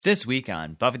This week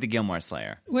on Buffy the Gilmore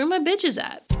Slayer. Where my bitches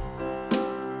at?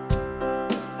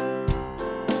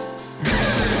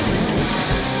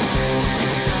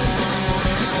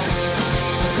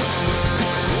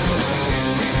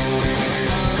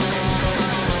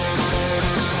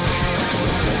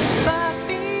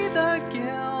 Buffy the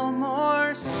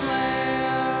Gilmore Slayer.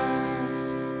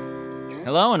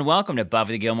 Hello and welcome to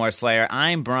Buffy the Gilmore Slayer.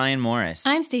 I'm Brian Morris.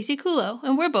 I'm Stacey Kulo,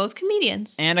 and we're both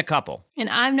comedians. And a couple. And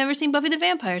I've never seen Buffy the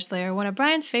Vampire Slayer, one of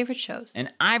Brian's favorite shows. And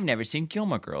I've never seen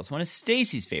Gilmore Girls, one of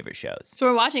Stacey's favorite shows. So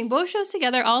we're watching both shows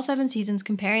together, all 7 seasons,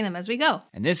 comparing them as we go.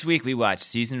 And this week we watched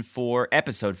Season 4,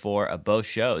 Episode 4 of both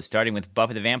shows, starting with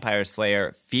Buffy the Vampire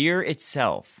Slayer, Fear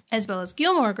Itself. As well as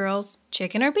Gilmore Girls,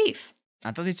 Chicken or Beef.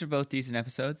 I thought these were both decent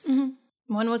episodes. Mm-hmm.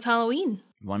 One was Halloween.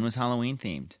 One was Halloween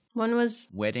themed. One was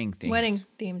Wedding themed. wedding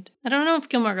themed. I don't know if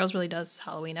Gilmore Girls really does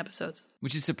Halloween episodes.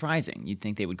 Which is surprising. You'd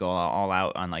think they would go all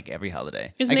out on like every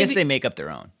holiday. Is I guess maybe- they make up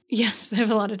their own. Yes, they have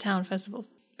a lot of town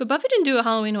festivals. But Buffy didn't do a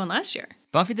Halloween one last year.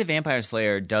 Buffy the Vampire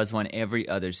Slayer does one every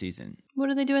other season. What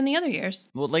do they do in the other years?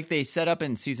 Well, like they set up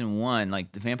in Season 1,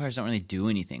 like the vampires don't really do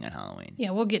anything on Halloween.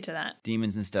 Yeah, we'll get to that.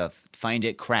 Demons and stuff find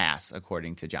it crass,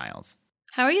 according to Giles.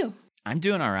 How are you? I'm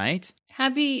doing all right.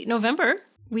 Happy November.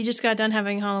 We just got done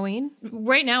having Halloween.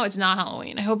 Right now, it's not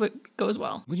Halloween. I hope it goes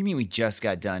well. What do you mean we just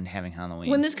got done having Halloween?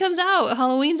 When this comes out,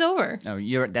 Halloween's over.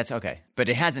 Oh, that's okay. But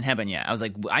it hasn't happened yet. I was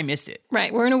like, I missed it.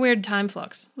 Right, we're in a weird time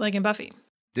flux, like in Buffy.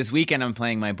 This weekend, I'm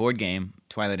playing my board game,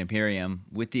 Twilight Imperium,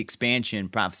 with the expansion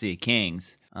Prophecy of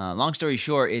Kings. Long story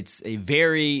short, it's a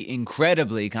very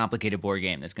incredibly complicated board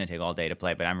game that's going to take all day to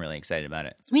play, but I'm really excited about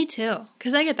it. Me too,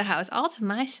 because I get the house all to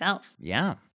myself.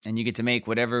 Yeah. And you get to make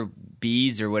whatever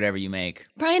bees or whatever you make.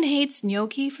 Brian hates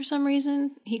gnocchi for some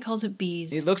reason. He calls it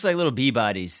bees. It looks like little bee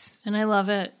bodies. And I love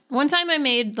it. One time I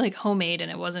made like homemade and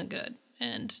it wasn't good.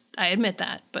 And I admit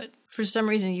that, but for some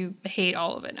reason you hate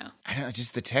all of it now. I don't know,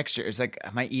 just the texture. It's like,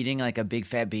 am I eating like a big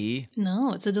fat bee?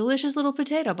 No, it's a delicious little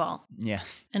potato ball. Yeah.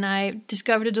 And I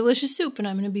discovered a delicious soup, and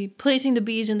I'm going to be placing the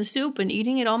bees in the soup and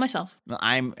eating it all myself. Well,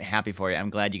 I'm happy for you. I'm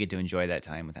glad you get to enjoy that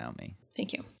time without me.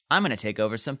 Thank you. I'm going to take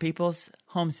over some people's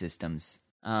home systems.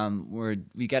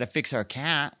 We got to fix our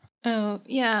cat. Oh,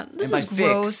 yeah. This And is by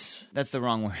gross. fix, that's the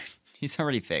wrong word. He's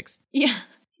already fixed. Yeah.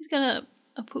 He's got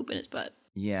a poop in his butt.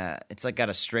 Yeah, it's like got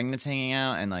a string that's hanging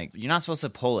out, and like you're not supposed to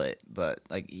pull it, but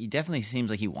like he definitely seems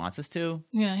like he wants us to.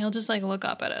 Yeah, he'll just like look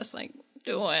up at us like,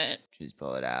 do it. Just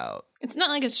pull it out. It's not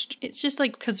like it's just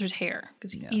like because there's hair,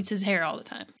 because he eats his hair all the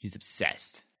time. He's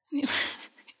obsessed. If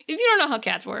you don't know how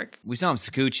cats work. We saw him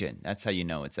scooching. That's how you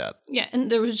know it's up. Yeah, and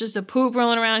there was just a poop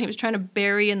rolling around. He was trying to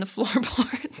bury in the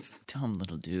floorboards. Dumb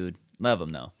little dude. Love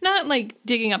him though. Not like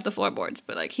digging up the floorboards,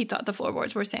 but like he thought the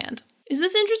floorboards were sand. Is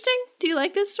this interesting? Do you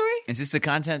like this story? Is this the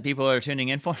content people are tuning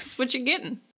in for? It's what you're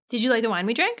getting. Did you like the wine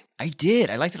we drank? I did.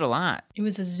 I liked it a lot. It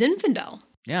was a Zinfandel.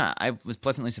 Yeah, I was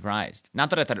pleasantly surprised.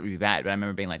 Not that I thought it would be bad, but I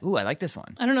remember being like, ooh, I like this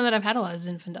one. I don't know that I've had a lot of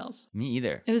Zinfandels. Me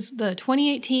either. It was the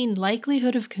 2018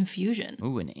 Likelihood of Confusion.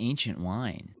 Ooh, an ancient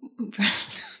wine.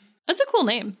 That's a cool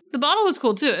name. The bottle was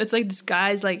cool too. It's like this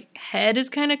guy's like head is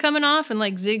kind of coming off and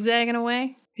like zigzagging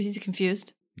away because he's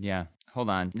confused. Yeah. Hold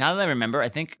on. Now that I remember, I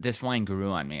think this wine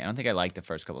grew on me. I don't think I liked the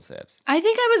first couple sips. I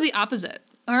think I was the opposite.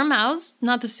 Are our mouths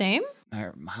not the same?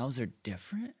 Our mouths are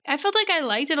different? I felt like I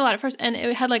liked it a lot at first, and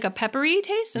it had like a peppery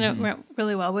taste, and it went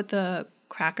really well with the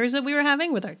crackers that we were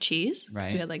having with our cheese. Right.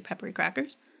 So we had like peppery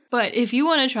crackers. But if you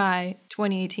want to try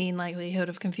 2018 Likelihood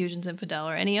of Confusion Zinfandel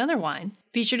or any other wine,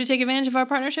 be sure to take advantage of our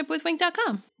partnership with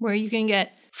Wink.com, where you can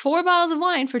get 4 bottles of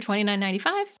wine for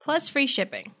 $29.95 plus free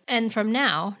shipping. And from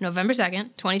now, November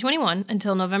 2nd, 2021,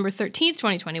 until November 13th,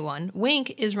 2021,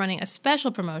 Wink is running a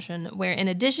special promotion where, in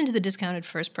addition to the discounted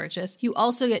first purchase, you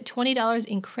also get $20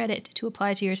 in credit to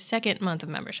apply to your second month of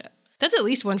membership. That's at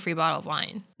least 1 free bottle of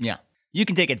wine. Yeah. You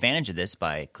can take advantage of this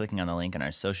by clicking on the link in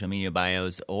our social media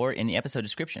bios or in the episode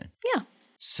description. Yeah,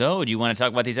 So, do you want to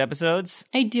talk about these episodes?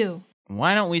 I do.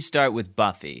 Why don't we start with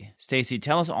Buffy? Stacey,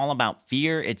 tell us all about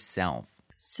Fear Itself.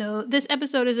 So this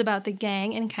episode is about the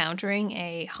gang encountering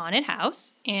a haunted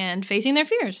house and facing their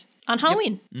fears on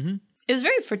Halloween. Yep. Mm-hmm. It was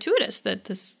very fortuitous that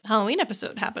this Halloween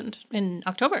episode happened in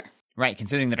October. Right,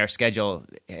 considering that our schedule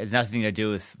has nothing to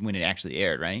do with when it actually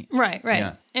aired, right? Right.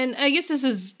 Yeah. And I guess this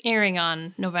is airing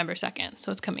on November 2nd, so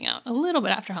it's coming out a little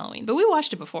bit after Halloween, but we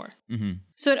watched it before. Mm-hmm.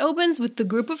 So it opens with the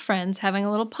group of friends having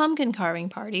a little pumpkin carving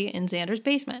party in Xander's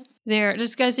basement. They're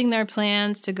discussing their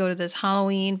plans to go to this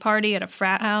Halloween party at a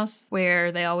frat house where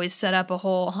they always set up a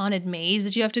whole haunted maze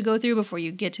that you have to go through before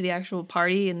you get to the actual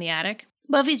party in the attic.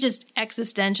 Buffy's just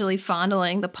existentially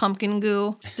fondling the pumpkin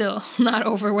goo, still not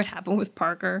over what happened with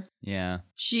Parker. Yeah.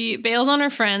 She bails on her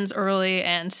friends early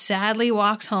and sadly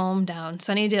walks home down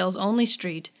Sunnydale's only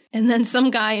street, and then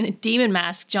some guy in a demon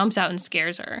mask jumps out and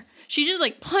scares her. She just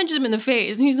like punches him in the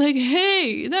face, and he's like,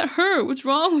 "Hey, that hurt. What's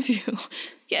wrong with you?"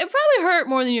 Yeah, it probably hurt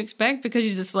more than you expect because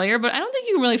she's a slayer, but I don't think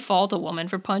you can really fault a woman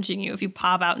for punching you if you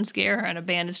pop out and scare her on an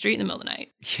abandoned street in the middle of the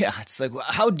night. Yeah, it's like,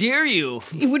 how dare you?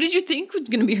 What did you think was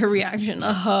going to be her reaction?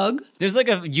 A hug? There's like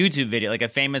a YouTube video, like a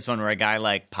famous one where a guy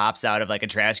like pops out of like a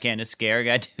trash can to scare a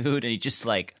guy, dude, and he just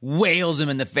like wails him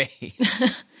in the face.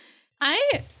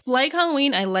 I like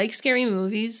Halloween. I like scary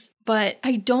movies, but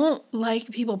I don't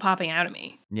like people popping out at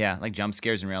me. Yeah, like jump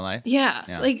scares in real life. Yeah.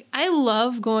 Yeah. Like I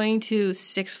love going to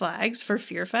Six Flags for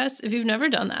Fear Fest. If you've never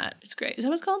done that, it's great. Is that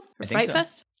what it's called? Or I think Fright so.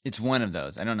 Fest? It's one of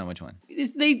those. I don't know which one.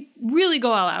 They really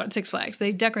go all out at Six Flags.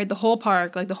 They decorate the whole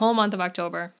park, like the whole month of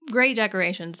October. Great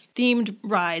decorations, themed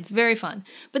rides, very fun.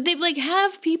 But they like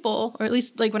have people, or at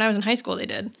least like when I was in high school they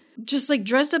did, just like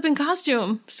dressed up in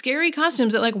costume, scary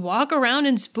costumes that like walk around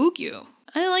and spook you.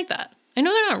 I didn't like that. I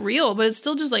know they're not real, but it's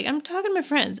still just like, I'm talking to my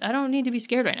friends. I don't need to be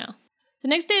scared right now. The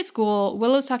next day at school,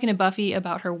 Willow's talking to Buffy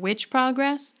about her witch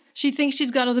progress. She thinks she's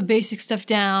got all the basic stuff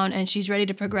down and she's ready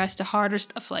to progress to harder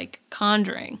stuff like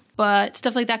conjuring. But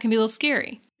stuff like that can be a little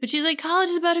scary. But she's like, college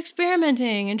is about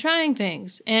experimenting and trying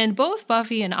things. And both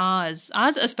Buffy and Oz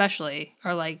especially,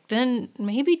 are like, then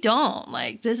maybe don't.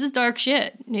 Like, this is dark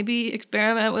shit. Maybe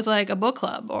experiment with like a book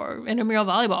club or intramural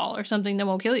volleyball or something that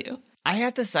won't kill you. I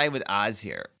have to side with Oz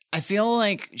here. I feel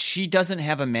like she doesn't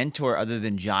have a mentor other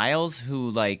than Giles,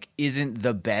 who like isn't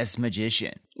the best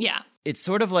magician. Yeah. It's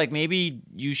sort of like maybe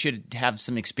you should have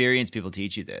some experienced people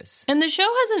teach you this. And the show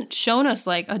hasn't shown us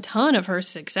like a ton of her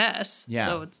success. Yeah.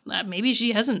 So it's maybe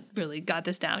she hasn't really got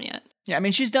this down yet. Yeah, I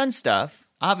mean, she's done stuff,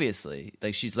 obviously.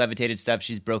 Like, she's levitated stuff,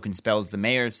 she's broken spells the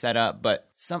mayor set up, but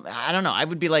I don't know, I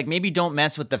would be like, maybe don't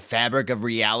mess with the fabric of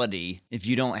reality if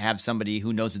you don't have somebody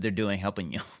who knows what they're doing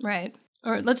helping you. Right.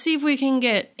 Or let's see if we can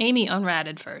get Amy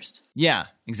unratted first. Yeah,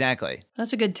 exactly.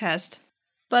 That's a good test.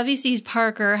 Buffy sees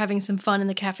Parker having some fun in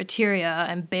the cafeteria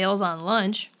and bails on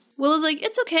lunch. Willow's like,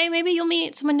 it's okay, maybe you'll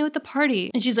meet someone new at the party.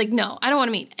 And she's like, no, I don't want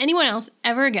to meet anyone else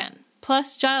ever again.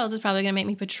 Plus, Giles is probably going to make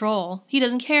me patrol. He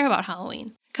doesn't care about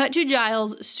Halloween. Cut to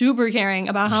Giles super caring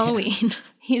about Halloween.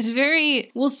 He's very,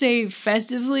 we'll say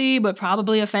festively, but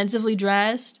probably offensively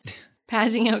dressed.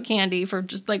 Passing out candy for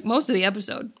just like most of the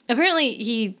episode. Apparently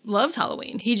he loves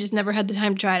Halloween. He just never had the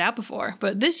time to try it out before.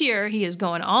 But this year he is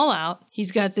going all out.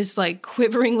 He's got this like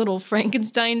quivering little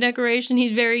Frankenstein decoration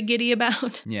he's very giddy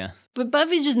about. Yeah. But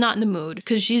Buffy's just not in the mood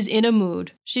because she's in a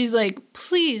mood. She's like,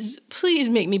 please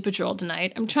make me patrol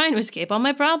tonight. I'm trying to escape all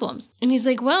my problems. And he's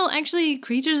like, well, actually,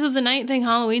 creatures of the night think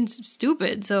Halloween's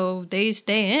stupid, so they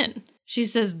stay in. She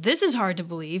says, this is hard to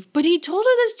believe, but he told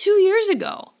her this 2 years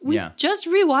ago. We just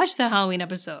rewatched the Halloween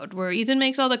episode where Ethan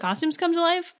makes all the costumes come to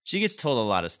life. She gets told a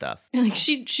lot of stuff. And like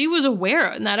she was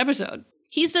aware in that episode.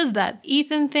 He says that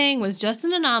Ethan thing was just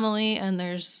an anomaly and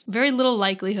there's very little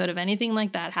likelihood of anything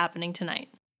like that happening tonight.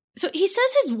 So he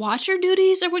says his watcher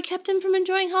duties are what kept him from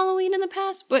enjoying Halloween in the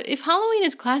past, but if Halloween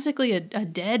is classically a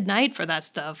dead night for that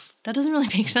stuff, that doesn't really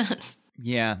make sense.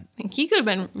 Yeah. Like he could have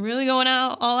been really going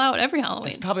all out every Halloween.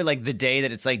 It's probably like the day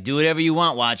that it's like, do whatever you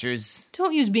want, watchers.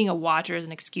 Don't use being a watcher as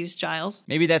an excuse, Giles.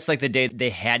 Maybe that's like the day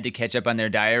they had to catch up on their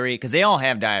diary, because they all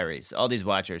have diaries, all these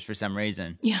watchers, for some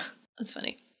reason. Yeah, that's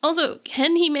funny. Also,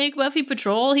 can he make Buffy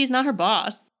patrol? He's not her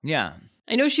boss. Yeah.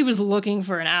 I know she was looking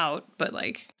for an out, but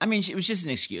like... I mean, it was just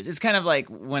an excuse. It's kind of like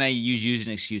when I use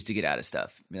an excuse to get out of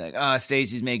stuff. Be like, oh,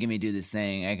 Stacey's making me do this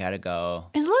thing. I gotta go.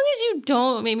 As long as you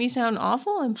don't make me sound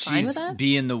awful, I'm fine with that. She's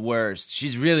being the worst.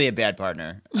 She's really a bad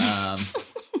partner.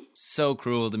 So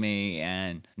cruel to me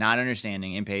and not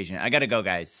understanding, impatient. I gotta go,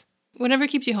 guys. Whatever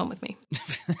keeps you home with me.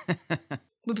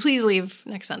 But please leave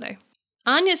next Sunday.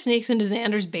 Anya sneaks into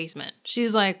Xander's basement.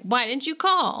 She's like, why didn't you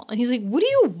call? And he's like, what do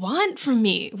you want from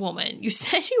me, woman? You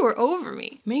said you were over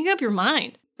me. Make up your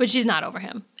mind. But she's not over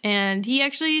him. And he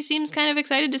actually seems kind of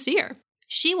excited to see her.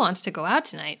 She wants to go out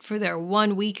tonight for their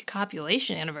 1 week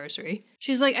copulation anniversary.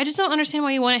 She's like, I just don't understand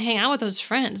why you want to hang out with those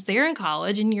friends. They're in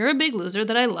college and you're a big loser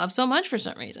that I love so much for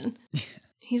some reason.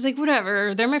 He's like,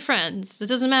 whatever, they're my friends. It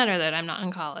doesn't matter that I'm not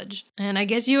in college. And I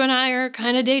guess you and I are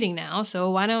kind of dating now, so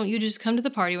why don't you just come to the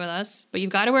party with us? But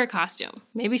you've got to wear a costume.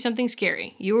 Maybe something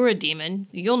scary. You were a demon.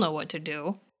 You'll know what to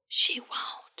do. She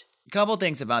won't. A couple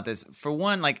things about this. For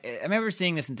one, like, I remember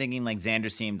seeing this and thinking, like,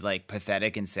 Xander seemed, like,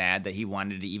 pathetic and sad that he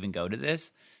wanted to even go to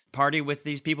this party with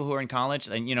these people who are in college.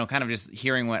 And, you know, kind of just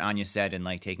hearing what Anya said and,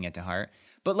 like, taking it to heart.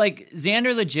 But, like,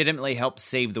 Xander legitimately helped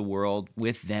save the world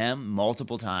with them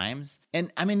multiple times.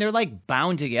 And, I mean, they're, like,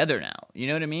 bound together now. You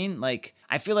know what I mean? Like,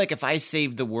 I feel like if I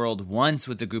saved the world once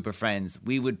with a group of friends,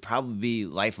 we would probably be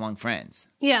lifelong friends.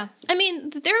 Yeah. I mean,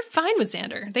 they're fine with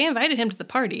Xander. They invited him to the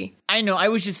party. I know. I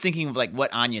was just thinking of, like,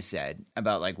 what Anya said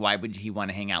about, like, why would he want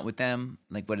to hang out with them?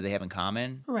 Like, what do they have in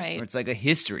common? Right. Or it's like a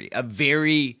history, a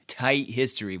very tight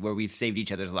history where we've saved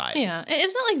each other's lives. Yeah.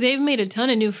 It's not like they've made a ton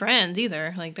of new friends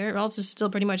either. Like, they're all just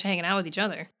still pretty much hanging out with each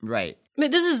other. Right. I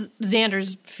mean, this is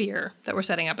Xander's fear that we're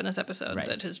setting up in this episode, Right.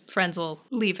 that his friends will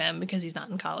leave him because he's not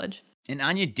in college. And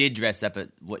Anya did dress up at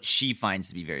what she finds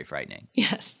to be very frightening.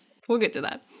 Yes, we'll get to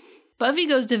that. Buffy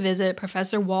goes to visit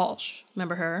Professor Walsh.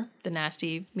 Remember her? The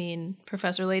nasty, mean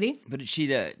professor lady? But is she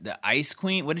the ice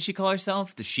queen? What did she call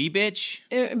herself? The she bitch?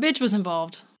 Bitch was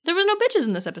involved. There was no bitches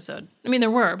in this episode. I mean, there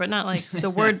were, but not like the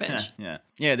word bitch. Yeah.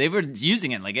 Yeah, they were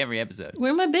using it like every episode.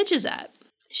 Where are my bitches at?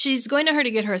 She's going to her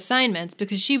to get her assignments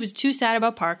because she was too sad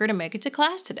about Parker to make it to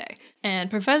class today. And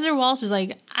Professor Walsh is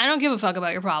like, I don't give a fuck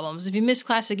about your problems. If you miss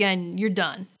class again, you're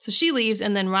done. So she leaves,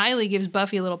 and then Riley gives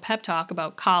Buffy a little pep talk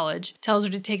about college, tells her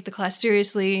to take the class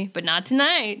seriously, but not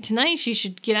tonight. Tonight she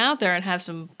should get out there and have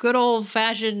some good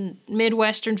old-fashioned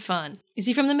Midwestern fun. Is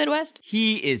he from the Midwest?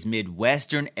 He is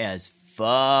Midwestern as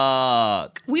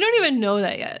fuck. We don't even know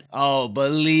that yet. Oh,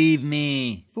 believe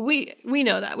me. But we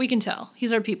know that. We can tell.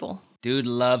 He's our people. Dude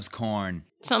loves corn.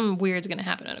 Something weird's gonna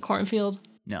happen in a cornfield.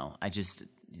 No, I'm just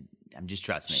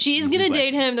trust me. She's gonna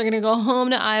date him. They're gonna go home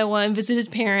to Iowa and visit his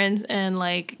parents, and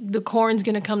like the corn's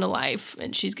gonna come to life,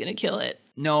 and she's gonna kill it.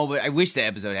 No, but I wish the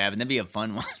episode happened. That'd be a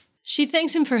fun one. She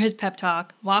thanks him for his pep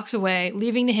talk, walks away,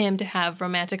 leaving to him to have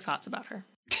romantic thoughts about her.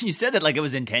 You said that like it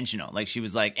was intentional. Like she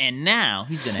was like, and now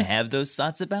he's gonna have those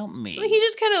thoughts about me. He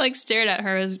just kind of like stared at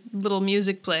her as little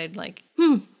music played, like,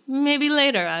 maybe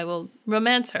later I will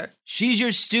romance her. She's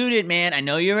your student, man. I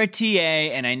know you're a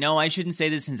TA, and I know I shouldn't say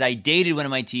this since I dated one of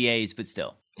my TAs, but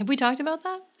still. Have we talked about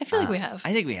that? I feel like we have.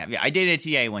 I think we have. Yeah, I dated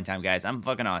a TA one time, guys. I'm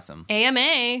fucking awesome.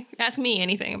 AMA. Ask me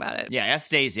anything about it. Yeah, ask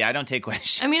Stacey. I don't take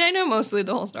questions. I mean, I know mostly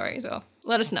the whole story, so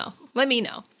let us know. Let me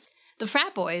know. The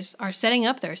frat boys are setting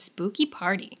up their spooky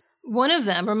party. One of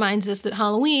them reminds us that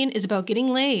Halloween is about getting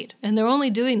laid, and they're only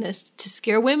doing this to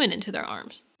scare women into their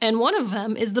arms. And one of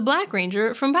them is the Black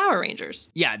Ranger from Power Rangers.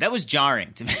 Yeah, that was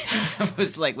jarring to me. I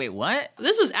was like, wait, what?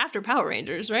 This was after Power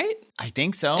Rangers, right? I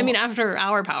think so. I mean, after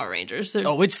our Power Rangers.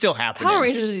 Oh, it's still happening. Power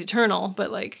Rangers is eternal,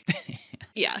 but like,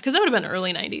 yeah, because that would have been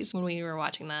early 90s when we were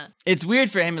watching that. It's weird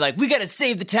for him, like, we gotta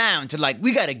save the town, to like,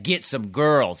 we gotta get some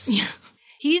girls.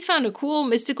 He's found a cool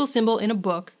mystical symbol in a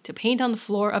book to paint on the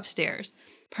floor upstairs,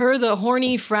 per the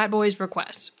horny frat boy's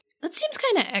request. That seems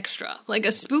kind of extra. Like,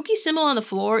 a spooky symbol on the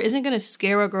floor isn't going to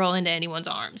scare a girl into anyone's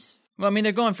arms. Well, I mean,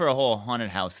 they're going for a whole haunted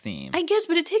house theme. I guess,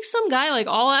 but it takes some guy, like,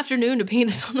 all afternoon to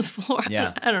paint this on the floor.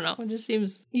 Yeah. I don't know. It just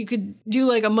seems you could do,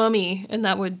 like, a mummy, and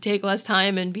that would take less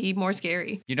time and be more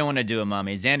scary. You don't want to do a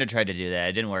mummy. Xander tried to do that.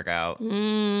 It didn't work out.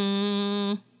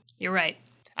 You're right.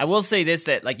 I will say this,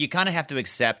 that, like, you kind of have to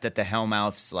accept that the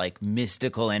Hellmouth's, like,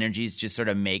 mystical energies just sort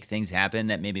of make things happen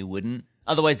that maybe wouldn't.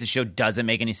 Otherwise, the show doesn't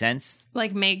make any sense.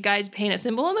 Like, make guys paint a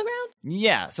symbol on the ground?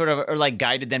 Yeah, sort of, or, like,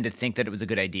 guided them to think that it was a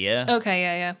good idea. Okay,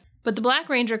 yeah. But the Black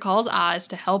Ranger calls Oz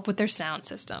to help with their sound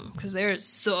system, because theirs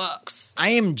sucks. I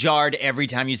am jarred every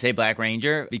time you say Black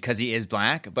Ranger, because he is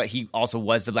black, but he also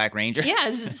was the Black Ranger. Yeah,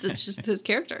 it's just his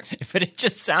character. But it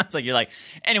just sounds like you're like,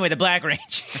 anyway, the Black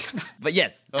Ranger. But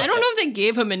yes. I don't know if they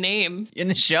gave him a name. In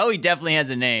the show, he definitely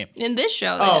has a name. In this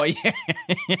show, Oh, they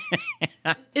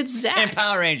yeah. it's Zach. And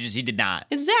Power Rangers, he did not.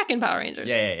 It's Zach in Power Rangers.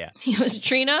 Yeah. He was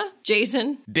Trina,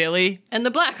 Jason, Billy, and the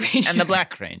Black Ranger. and the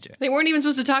Black Ranger. They weren't even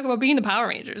supposed to talk about being the Power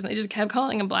Rangers, and they just kept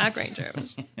calling him Black Ranger. It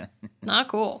was not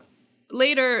cool.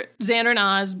 Later, Xander and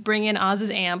Oz bring in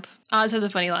Oz's amp. Oz has a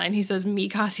funny line. He says, "Me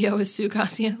Casio is Sue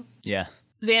Casio." Yeah.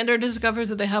 Xander discovers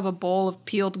that they have a bowl of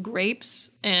peeled grapes,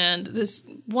 and this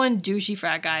one douchey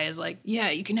frat guy is like,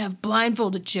 yeah, you can have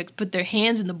blindfolded chicks put their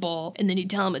hands in the bowl, and then you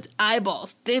tell them it's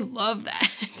eyeballs. They love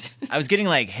that. I was getting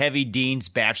like Heavy Dean's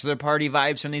bachelor party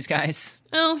vibes from these guys.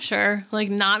 Oh, sure.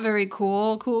 Like, not very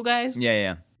cool guys.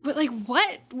 Yeah. But, like,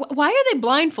 what? Why are they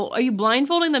blindfolded? Are you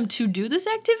blindfolding them to do this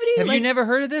activity? Have like, you never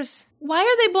heard of this? Why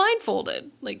are they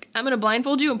blindfolded? Like, I'm going to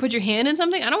blindfold you and put your hand in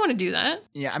something? I don't want to do that.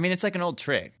 Yeah, I mean, it's like an old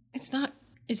trick. It's not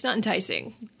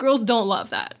enticing. Girls don't love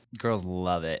that. Girls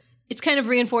love it. It's kind of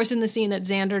reinforced in the scene that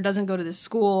Xander doesn't go to this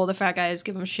school. The frat guys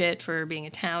give him shit for being a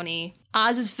townie.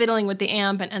 Oz is fiddling with the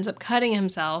amp and ends up cutting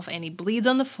himself, and he bleeds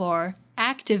on the floor,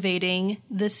 activating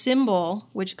the symbol,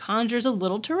 which conjures a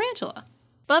little tarantula.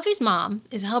 Buffy's mom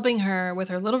is helping her with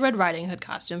her Little Red Riding Hood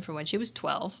costume from when she was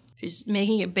 12. She's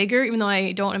making it bigger, even though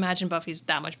I don't imagine Buffy's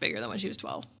that much bigger than when she was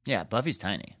 12. Yeah, Buffy's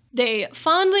tiny. They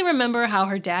fondly remember how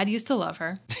her dad used to love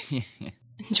her.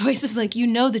 Joyce is like, you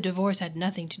know the divorce had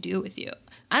nothing to do with you.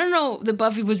 I don't know that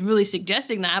Buffy was really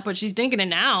suggesting that, but she's thinking it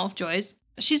now, Joyce.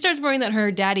 She starts worrying that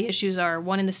her daddy issues are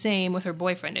one and the same with her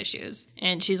boyfriend issues.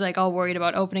 And she's like all worried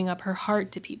about opening up her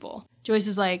heart to people. Joyce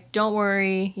is like, don't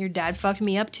worry, your dad fucked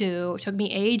me up too. It took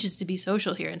me ages to be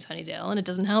social here in Sunnydale, and it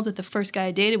doesn't help that the first guy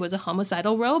I dated was a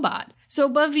homicidal robot. So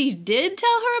Buffy did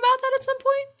tell her about that at some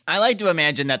point? I like to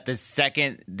imagine that the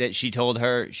second that she told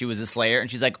her she was a Slayer, and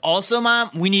she's like, also, Mom,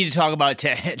 we need to talk about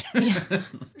Ted. Yeah.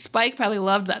 Spike probably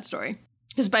loved that story,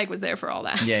 because Spike was there for all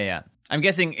that. Yeah. I'm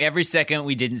guessing every second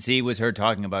we didn't see was her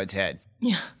talking about Ted.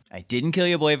 Yeah. I didn't kill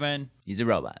your boyfriend. He's a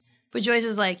robot. But Joyce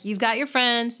is like, you've got your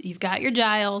friends, you've got your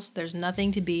Giles, there's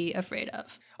nothing to be afraid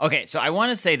of. Okay, so I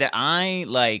want to say that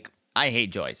I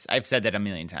hate Joyce. I've said that a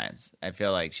million times. I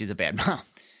feel like she's a bad mom.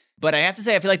 But I have to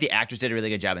say, I feel like the actress did a really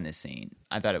good job in this scene.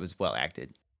 I thought it was well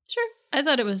acted. Sure. I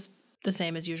thought it was the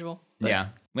same as usual. Yeah.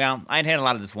 Well, I'd had a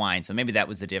lot of this wine, so maybe that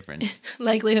was the difference.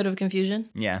 Likelihood of confusion.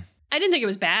 Yeah. I didn't think it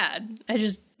was bad. I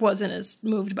just wasn't as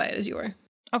moved by it as you were.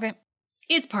 Okay.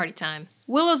 It's party time.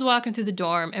 Willow's walking through the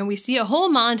dorm, and we see a whole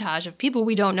montage of people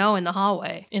we don't know in the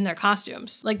hallway in their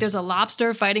costumes. Like there's a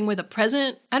lobster fighting with a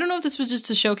present. I don't know if this was just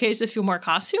to showcase a few more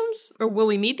costumes, or will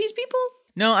we meet these people?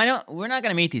 No, I don't. We're not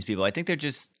going to meet these people. I think they're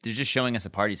just showing us a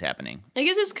party's happening. I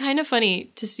guess it's kind of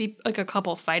funny to see like a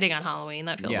couple fighting on Halloween.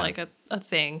 That feels like a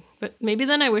thing. But maybe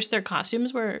then I wish their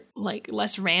costumes were like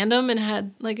less random and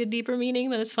had like a deeper meaning,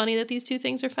 that it's funny that these two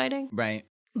things are fighting. Right.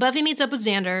 Buffy meets up with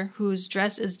Xander, who's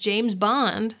dressed as James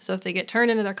Bond, so if they get turned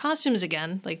into their costumes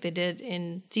again, like they did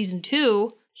in season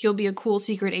 2, he'll be a cool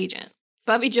secret agent.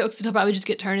 Buffy jokes that he'll probably just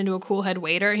get turned into a cool head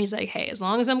waiter, and he's like, hey, as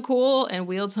long as I'm cool and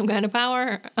wield some kind of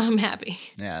power, I'm happy.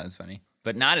 Yeah, that was funny.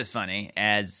 But not as funny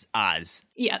as Oz.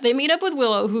 Yeah, they meet up with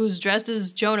Willow, who's dressed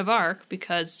as Joan of Arc,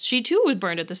 because she too was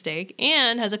burned at the stake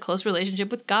and has a close relationship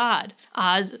with God.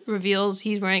 Oz reveals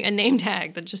he's wearing a name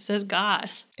tag that just says God.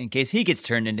 In case he gets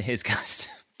turned into his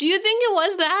costume. Do you think it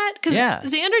was that? Because yeah.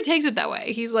 Xander takes it that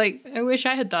way. He's like, I wish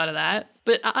I had thought of that.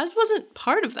 But Oz wasn't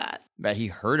part of that. But he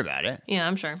heard about it. Yeah,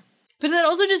 I'm sure. But that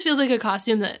also just feels like a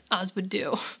costume that Oz would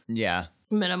do. Yeah.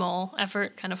 Minimal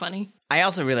effort, kind of funny. I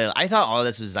thought all of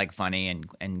this was like funny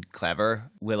and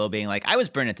clever. Willow being like, I was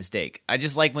burned at the stake. I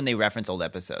just like when they reference old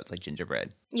episodes like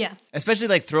Gingerbread. Yeah. Especially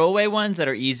like throwaway ones that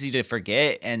are easy to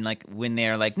forget, and like when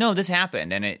they're like, no, this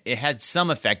happened and it had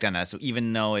some effect on us,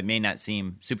 even though it may not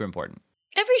seem super important.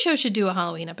 Every show should do a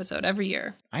Halloween episode every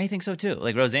year. I think so too.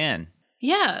 Like Roseanne.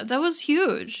 Yeah, that was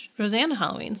huge. Roseanne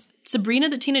Halloweens. Sabrina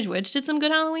the Teenage Witch did some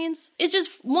good Halloweens. It's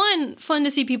just, one, fun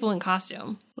to see people in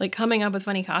costume. Like coming up with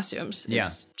funny costumes.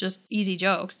 It's just easy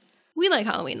jokes. We like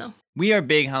Halloween though. We are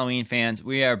big Halloween fans.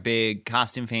 We are big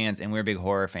costume fans, and we're big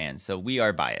horror fans. So we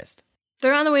are biased.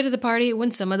 They're on the way to the party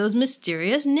when some of those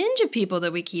mysterious ninja people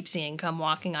that we keep seeing come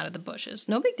walking out of the bushes.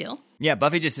 No big deal. Yeah,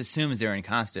 Buffy just assumes they're in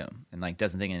costume and like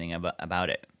doesn't think anything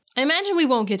about it. I imagine we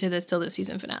won't get to this till the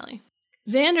season finale.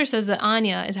 Xander says that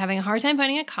Anya is having a hard time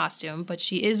finding a costume, but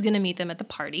she is going to meet them at the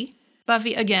party.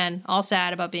 Buffy, again, all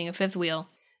sad about being a fifth wheel.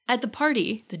 At the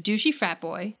party, the douchey frat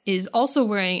boy is also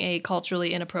wearing a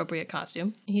culturally inappropriate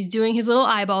costume. He's doing his little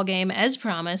eyeball game as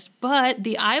promised, but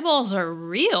the eyeballs are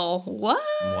real. What?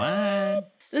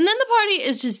 And then the party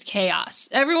is just chaos.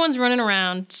 Everyone's running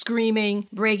around, screaming,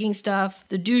 breaking stuff.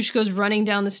 The douche goes running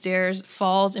down the stairs,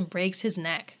 falls, and breaks his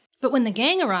neck. But when the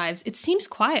gang arrives, it seems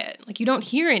quiet. Like you don't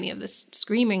hear any of this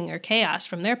screaming or chaos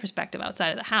from their perspective outside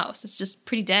of the house. It's just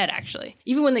pretty dead, actually.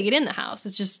 Even when they get in the house,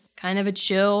 it's just kind of a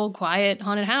chill, quiet,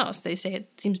 haunted house. They say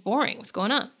it seems boring. What's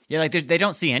going on? Yeah, like they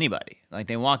don't see anybody. Like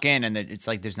they walk in and it's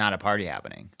like there's not a party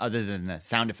happening other than the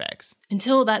sound effects.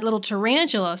 Until that little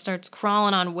tarantula starts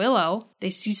crawling on Willow.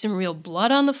 They see some real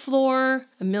blood on the floor.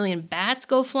 A million bats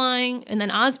go flying. And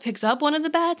then Oz picks up one of the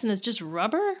bats and it's just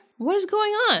rubber. What is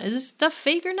going on? Is this stuff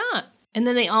fake or not? And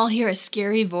then they all hear a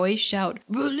scary voice shout,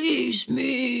 "Release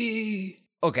me!"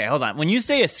 Okay, hold on. When you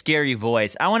say a scary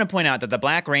voice, I want to point out that the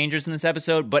Black Ranger's in this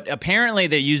episode, but apparently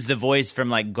they use the voice from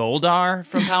like Goldar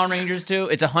from Power Rangers too.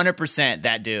 It's 100%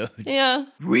 that dude. Yeah.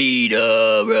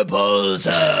 Rita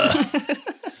Repulsa,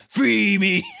 free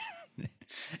me.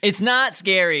 It's not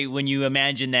scary when you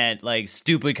imagine that like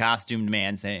stupid costumed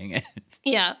man saying it.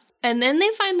 Yeah. And then they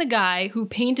find the guy who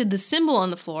painted the symbol on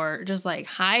the floor just like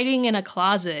hiding in a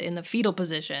closet in the fetal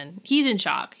position. He's in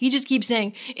shock. He just keeps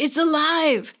saying, "It's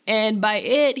alive!" And by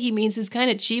it, he means this kind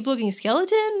of cheap-looking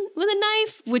skeleton with a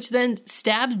knife, which then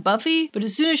stabs Buffy. But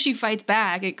as soon as she fights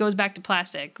back, it goes back to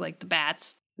plastic, like the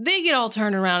bats. They get all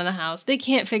turned around in the house. They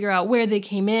can't figure out where they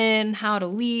came in, how to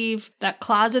leave. That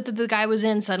closet that the guy was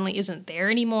in suddenly isn't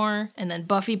there anymore. And then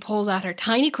Buffy pulls out her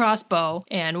tiny crossbow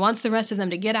and wants the rest of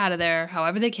them to get out of there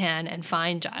however they can and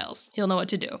find Giles. He'll know what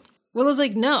to do. Willow's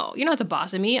like, no, you're not the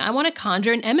boss of me. I want to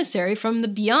conjure an emissary from the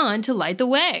beyond to light the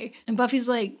way. And Buffy's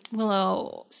like,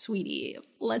 Willow, sweetie,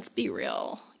 let's be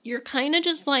real. You're kind of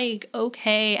just like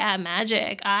okay at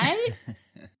magic.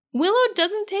 Willow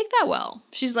doesn't take that well.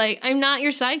 She's like, I'm not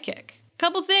your sidekick.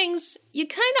 Couple things, you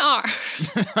kind of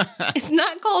are. It's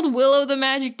not called Willow the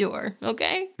Magic Doer,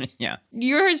 okay? Yeah.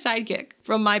 You're her sidekick,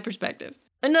 from my perspective.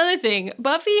 Another thing,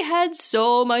 Buffy had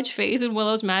so much faith in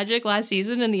Willow's magic last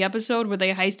season in the episode where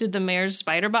they heisted the mayor's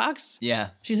spider box.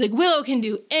 Yeah. She's like, Willow can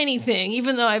do anything,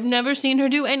 even though I've never seen her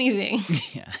do anything.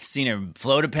 Yeah, I've seen her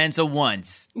float a pencil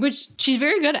once. Which she's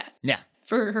very good at. Yeah.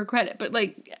 For her credit. But,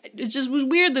 like, it just was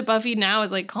weird that Buffy now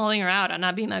is, like, calling her out on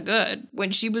not being that good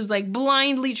when she was, like,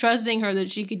 blindly trusting her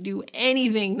that she could do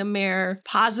anything the mayor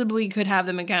possibly could have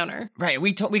them encounter. Right,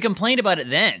 we complained about it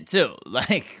then, too.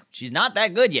 Like, she's not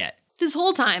that good yet. This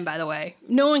whole time, by the way,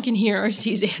 no one can hear or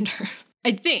see Xander.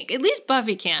 I think. At least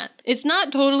Buffy can't. It's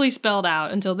not totally spelled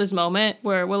out until this moment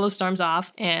where Willow storms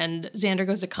off and Xander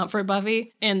goes to comfort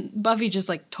Buffy and Buffy just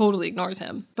like totally ignores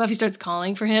him. Buffy starts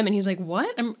calling for him and he's like,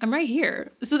 what? I'm right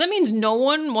here. So that means no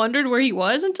one wondered where he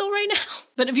was until right now.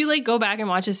 But if you like go back and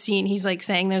watch a scene, he's like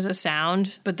saying there's a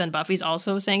sound, but then Buffy's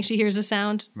also saying she hears a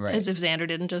sound. Right. As if Xander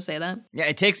didn't just say that.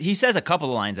 Yeah, he says a couple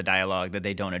of lines of dialogue that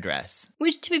they don't address.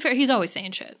 Which, to be fair, he's always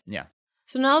saying shit. Yeah.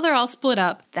 So now they're all split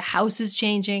up. The house is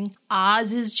changing.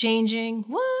 Oz is changing.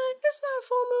 What? It's not a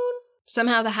full moon.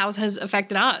 Somehow the house has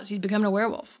affected Oz. He's becoming a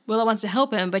werewolf. Willow wants to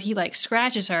help him, but he like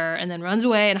scratches her and then runs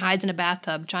away and hides in a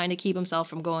bathtub trying to keep himself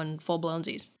from going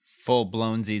full-blownsies.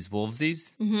 Full-blownsies,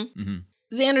 wolvesies? Mm-hmm. Mm-hmm.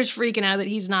 Xander's freaking out that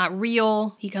he's not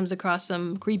real. He comes across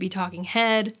some creepy talking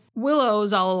head.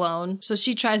 Willow's all alone, so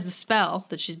she tries the spell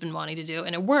that she's been wanting to do,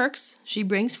 and it works. She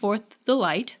brings forth the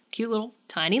light, cute little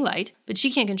tiny light, but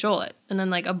she can't control it. And then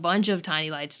like a bunch of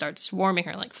tiny lights start swarming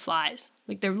her like flies.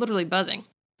 Like they're literally buzzing.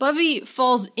 Buffy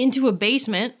falls into a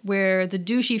basement where the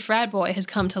douchey frat boy has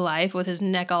come to life with his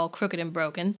neck all crooked and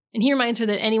broken. And he reminds her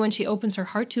that anyone she opens her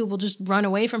heart to will just run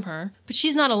away from her. But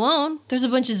she's not alone. There's a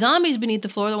bunch of zombies beneath the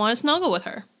floor that want to snuggle with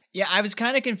her. Yeah, I was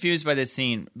kind of confused by this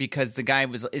scene because the guy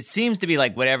it seems to be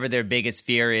like whatever their biggest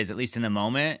fear is, at least in the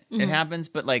moment it happens.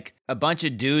 But like a bunch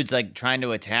of dudes like trying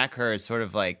to attack her is sort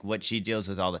of like what she deals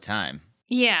with all the time.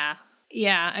 Yeah.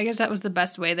 Yeah, I guess that was the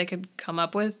best way they could come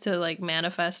up with to, like,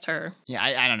 manifest her. Yeah,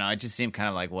 I don't know. It just seemed kind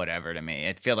of like whatever to me.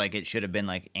 I feel like it should have been,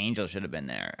 like, Angel should have been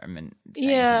there. I mean,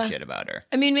 saying some shit about her.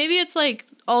 I mean, maybe it's like,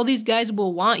 all these guys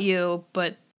will want you,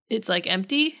 but it's, like,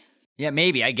 empty. Yeah,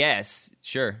 maybe, I guess.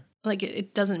 Sure. Like,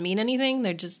 it doesn't mean anything.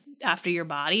 They're just after your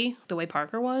body, the way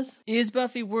Parker was. Is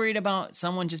Buffy worried about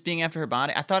someone just being after her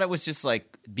body? I thought it was just,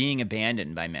 like, being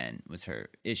abandoned by men was her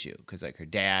issue. Because, like, her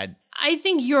dad... I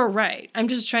think you're right. I'm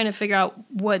just trying to figure out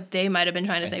what they might have been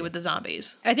trying to say with the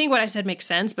zombies. I think what I said makes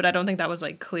sense, but I don't think that was,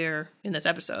 like, clear in this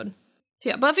episode. So,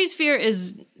 yeah, Buffy's fear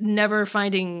is never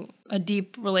finding a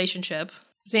deep relationship.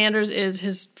 Xander's is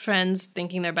his friends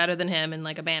thinking they're better than him and,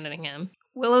 like, abandoning him.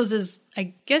 Willow's is,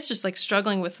 I guess, just, like,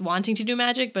 struggling with wanting to do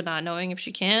magic, but not knowing if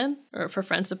she can, or if her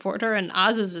friends support her. And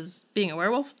Oz's is being a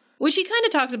werewolf, which he kind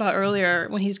of talks about earlier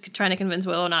when he's trying to convince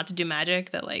Willow not to do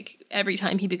magic, that, like, every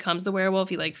time he becomes the werewolf,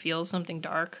 he, like, feels something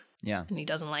dark. Yeah. And he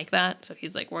doesn't like that, so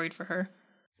he's, like, worried for her.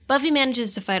 Buffy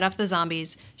manages to fight off the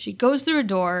zombies. She goes through a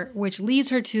door, which leads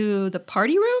her to the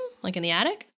party room, like in the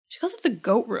attic. She calls it the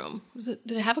goat room. Did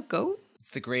it have a goat? It's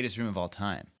the greatest room of all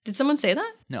time. Did someone say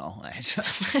that? No. I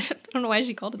don't know why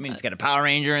she called it that. It's got a Power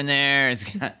Ranger in there. It's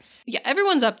got... Yeah,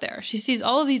 everyone's up there. She sees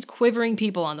all of these quivering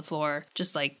people on the floor,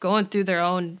 just like going through their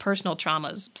own personal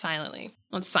traumas silently.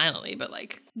 Not silently, but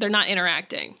like they're not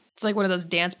interacting. It's like one of those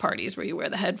dance parties where you wear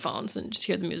the headphones and just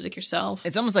hear the music yourself.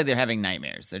 It's almost like they're having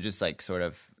nightmares. They're just like sort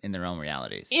of in their own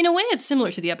realities. In a way, it's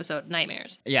similar to the episode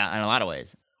Nightmares. Yeah, in a lot of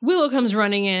ways. Willow comes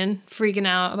running in, freaking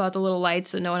out about the little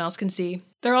lights that no one else can see.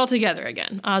 They're all together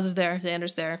again. Oz is there.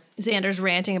 Xander's there. Xander's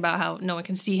ranting about how no one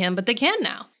can see him, but they can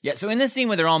now. Yeah, so in this scene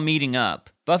where they're all meeting up,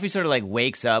 Buffy sort of like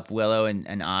wakes up Willow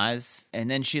and Oz,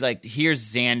 and then she like hears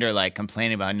Xander like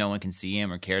complaining about how no one can see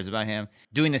him or cares about him,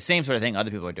 doing the same sort of thing other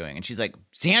people are doing. And she's like,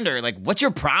 Xander, like, what's your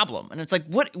problem? And it's like,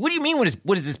 what do you mean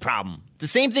what is this problem? The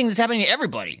same thing that's happening to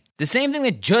everybody. The same thing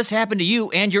that just happened to you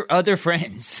and your other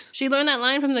friends. She learned that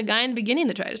line from the guy in the beginning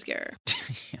that tried to scare her.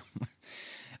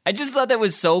 I just thought that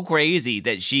was so crazy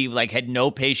that she like had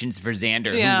no patience for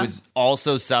Xander, who was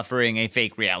also suffering a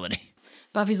fake reality.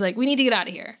 Buffy's like, we need to get out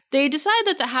of here. They decide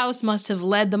that the house must have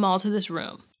led them all to this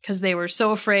room because they were so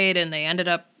afraid and they ended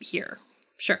up here.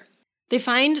 Sure. They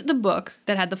find the book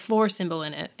that had the floor symbol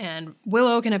in it, and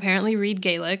Willow can apparently read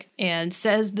Gaelic and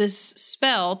says this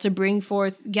spell to bring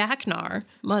forth Gaknar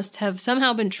must have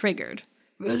somehow been triggered.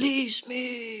 Release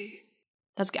me.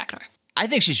 That's Gaknar. I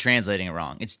think she's translating it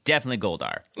wrong. It's definitely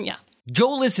Goldar. Yeah.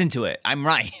 Go listen to it. I'm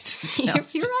right.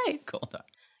 You're right. Goldar.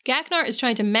 Gaknar is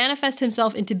trying to manifest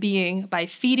himself into being by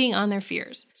feeding on their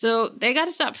fears. So they got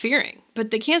to stop fearing.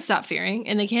 But they can't stop fearing,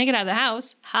 and they can't get out of the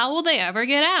house. How will they ever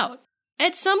get out?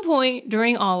 At some point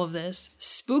during all of this,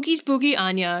 spooky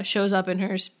Anya shows up in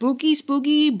her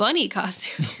spooky bunny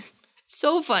costume.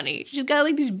 So funny. She's got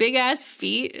like these big ass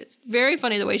feet. It's very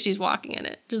funny the way she's walking in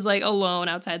it. Just like alone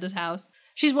outside this house.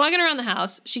 She's walking around the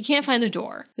house. She can't find the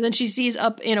door. And then she sees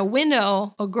up in a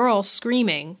window a girl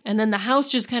screaming. And then the house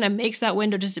just kind of makes that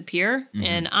window disappear.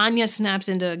 And Anya snaps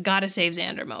into gotta save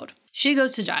Xander mode. She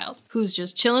goes to Giles, who's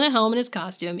just chilling at home in his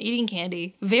costume, eating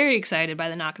candy, very excited by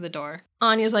the knock at the door.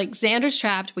 Anya's like, Xander's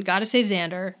trapped. We gotta save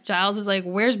Xander. Giles is like,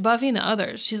 where's Buffy and the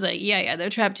others? She's like, yeah, they're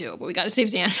trapped too, but we gotta save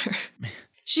Xander.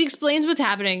 She explains what's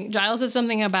happening. Giles says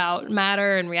something about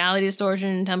matter and reality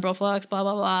distortion, temporal flux, blah,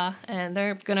 blah, blah, and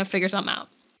they're gonna figure something out.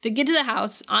 They get to the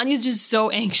house. Anya's just so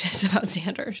anxious about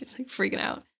Xander. She's like freaking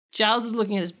out. Giles is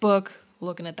looking at his book,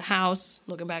 looking at the house,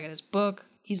 looking back at his book.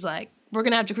 He's like, we're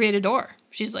gonna have to create a door.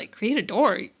 She's like, create a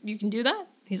door? You can do that?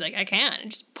 He's like, I can.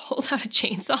 And just pulls out a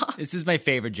chainsaw. This is my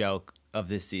favorite joke of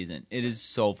this season. It is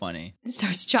so funny. He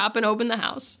starts chopping open the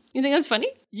house. You think that's funny?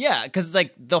 Yeah, because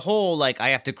like the whole like I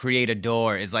have to create a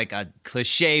door is like a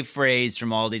cliche phrase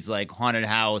from all these like haunted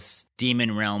house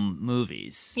demon realm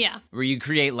movies. Yeah. Where you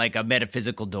create like a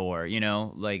metaphysical door, you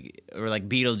know, like or like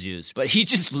Beetlejuice. But he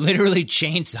just literally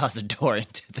chainsaws a door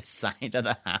into the side of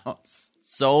the house.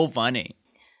 So funny.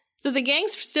 So the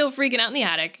gang's still freaking out in the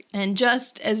attic, and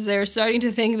just as they're starting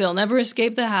to think they'll never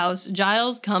escape the house,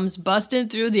 Giles comes busting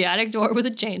through the attic door with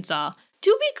a chainsaw.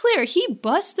 To be clear, he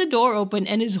busts the door open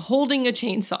and is holding a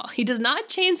chainsaw. He does not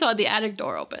chainsaw the attic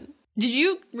door open. Did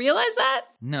you realize that?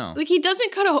 No. Like, he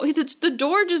doesn't cut a hole. The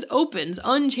door just opens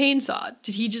unchainsawed.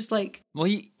 Did he just, like,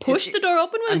 push the door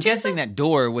open with a chainsaw? I'm guessing that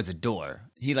door was a door.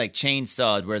 He, like,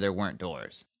 chainsawed where there weren't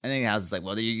doors. I think the house is like,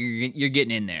 well, you're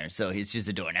getting in there, so it's just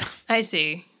a door now. I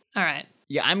see. All right.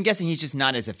 Yeah, I'm guessing he's just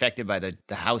not as affected by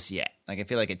the house yet. Like, I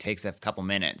feel like it takes a couple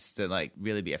minutes to, like,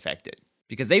 really be affected.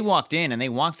 Because they walked in and they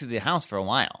walked through the house for a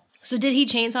while. So did he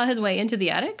chainsaw his way into the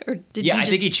attic? Or did he I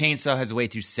think he chainsaw his way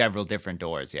through several different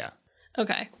doors, yeah.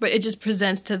 Okay, but it just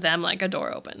presents to them like a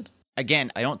door opened.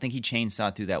 Again, I don't think he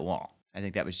chainsawed through that wall. I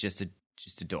think that was just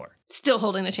a door. Still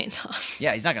holding the chainsaw.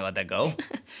 Yeah, he's not going to let that go.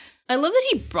 I love that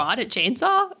he brought a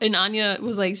chainsaw and Anya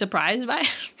was, like, surprised by it.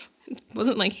 It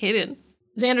wasn't, like, hidden.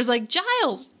 Xander's like,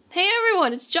 Giles! Hey,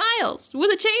 everyone, it's Giles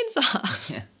with a chainsaw.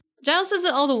 Yeah. Giles says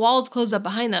that all the walls closed up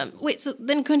behind them. Wait, so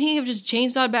then couldn't he have just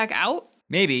chainsawed back out?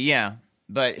 Maybe, yeah.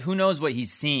 But who knows what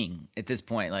he's seeing at this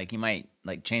point? Like, he might,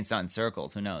 like, chainsaw in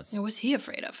circles. Who knows? Yeah, what's he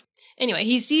afraid of? Anyway,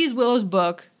 he sees Willow's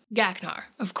book. Gaknar,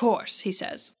 of course, he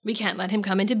says. We can't let him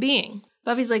come into being.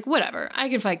 Buffy's like, whatever, I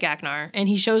can fight Gaknar. And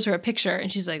he shows her a picture,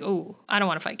 and she's like, ooh, I don't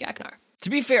want to fight Gaknar. To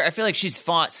be fair, I feel like she's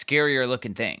fought scarier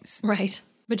looking things. Right.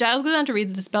 But Giles goes on to read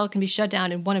that the spell can be shut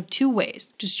down in one of two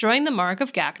ways. Destroying the mark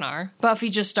of Gaknar, Buffy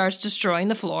just starts destroying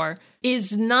the floor,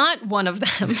 is not one of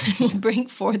them and will bring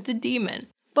forth the demon.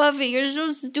 Buffy, you're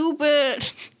so stupid.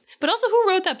 But also, who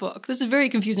wrote that book? This is very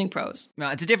confusing prose. No,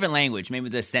 it's a different language. Maybe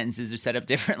the sentences are set up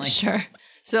differently. Sure.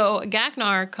 So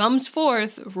Gaknar comes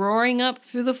forth, roaring up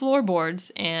through the floorboards,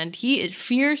 and he is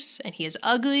fierce, and he is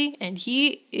ugly, and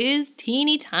he is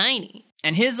teeny tiny.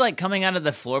 And his, like, coming out of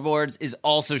the floorboards is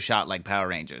also shot like Power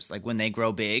Rangers, like when they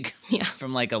grow big. Yeah.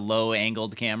 From, like, a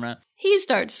low-angled camera. He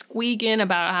starts squeaking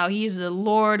about how he's the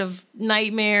lord of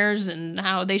nightmares and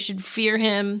how they should fear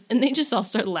him, and they just all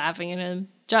start laughing at him.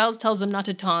 Giles tells them not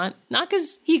to taunt, not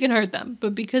because he can hurt them,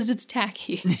 but because it's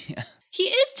tacky. Yeah. He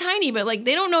is tiny, but, like,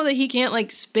 they don't know that he can't,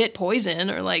 like, spit poison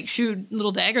or, like, shoot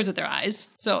little daggers at their eyes.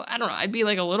 So, I don't know, I'd be,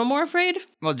 like, a little more afraid.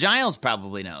 Well, Giles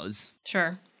probably knows.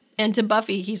 Sure. And to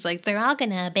Buffy, he's like, they're all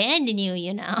gonna abandon you,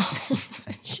 you know.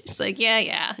 She's like,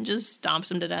 yeah, and just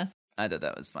stomps him to death. I thought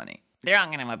that was funny. They're all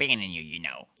gonna abandon you, you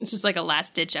know. It's just like a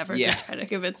last-ditch effort Yeah. to try to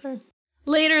convince her.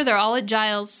 Later, they're all at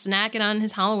Giles, snacking on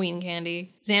his Halloween candy.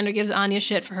 Xander gives Anya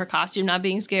shit for her costume not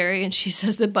being scary, and she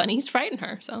says the bunnies frighten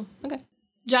her, so, okay.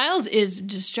 Giles is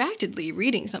distractedly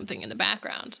reading something in the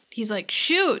background. He's like,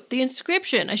 shoot, the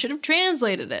inscription, I should have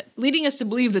translated it, leading us to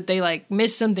believe that they, like,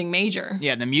 missed something major.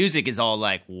 Yeah, the music is all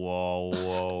like,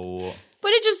 whoa.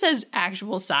 But it just says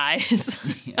actual size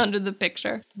under the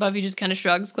picture. Buffy just kind of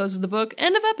shrugs, closes the book,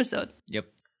 end of episode. Yep.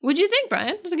 What'd you think,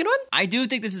 Brian? Was it a good one? I do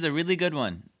think this is a really good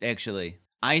one, actually.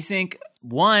 I think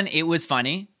One, it was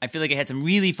funny. I feel like it had some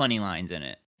really funny lines in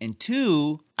it. And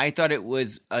two, I thought it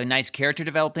was a nice character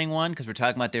developing one because we're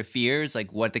talking about their fears,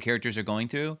 like what the characters are going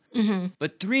through. Mm-hmm.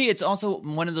 But three, it's also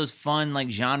one of those fun,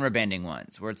 like genre bending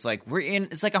ones where it's like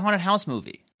it's like a haunted house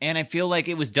movie. And I feel like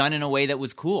it was done in a way that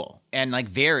was cool and like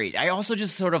varied. I also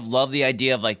just sort of love the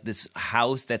idea of like this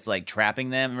house that's like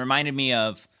trapping them. It reminded me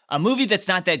of a movie that's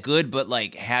not that good, but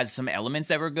like has some elements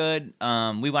that were good.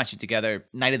 We watched it together,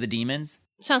 Night of the Demons.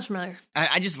 Sounds familiar.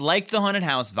 I just liked the haunted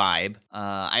house vibe.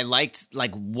 I liked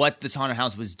like what this haunted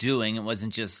house was doing. It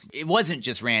wasn't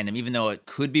just random, even though it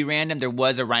could be random. There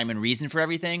was a rhyme and reason for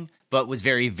everything, but was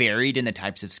very varied in the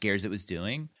types of scares it was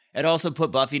doing. It also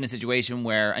put Buffy in a situation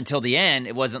where until the end,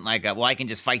 it wasn't like, well, I can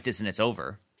just fight this and it's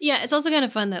over. Yeah, it's also kind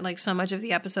of fun that like so much of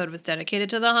the episode was dedicated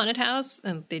to the haunted house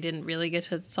and they didn't really get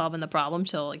to solving the problem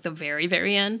till like the very,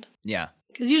 very end. Yeah.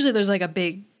 Because usually there's like a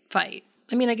big fight.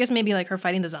 I mean, I guess maybe like her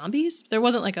fighting the zombies. There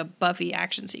wasn't like a Buffy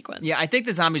action sequence. Yeah, I think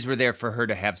the zombies were there for her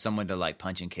to have someone to like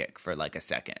punch and kick for like a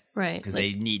second. Right. Because like,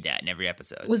 they need that in every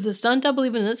episode. Was the stunt double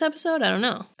even in this episode? I don't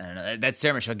know. I don't know. That's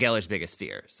Sarah Michelle Gellar's biggest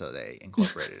fear, so they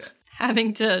incorporated it.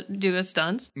 Having to do a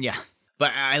stunt. Yeah.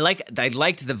 But I liked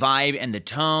the vibe and the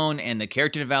tone and the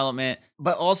character development.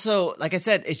 But also, like I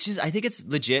said, I think it's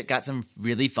legit got some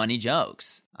really funny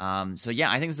jokes. So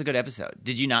yeah, I think it's a good episode.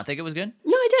 Did you not think it was good?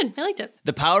 No, I did. I liked it.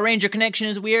 The Power Ranger connection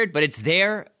is weird, but it's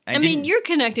there. I mean, you're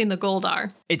connecting the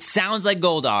Goldar. It sounds like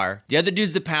Goldar. The other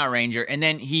dude's the Power Ranger, and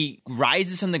then he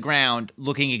rises from the ground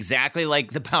looking exactly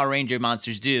like the Power Ranger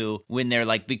monsters do when they're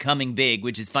like becoming big,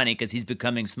 which is funny because he's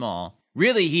becoming small.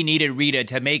 Really, he needed Rita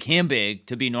to make him big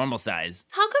to be normal size.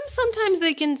 How come sometimes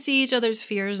they can see each other's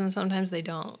fears and sometimes they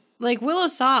don't? Like, Willow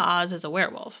saw Oz as a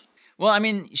werewolf. Well, I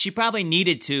mean, she probably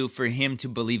needed to for him to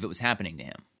believe it was happening to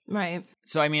him. Right.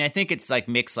 So, I mean, I think it's like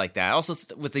mixed like that. Also,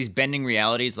 with these bending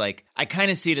realities, like, I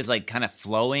kind of see it as like kind of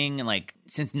flowing. And like,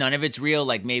 since none of it's real,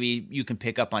 like maybe you can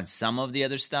pick up on some of the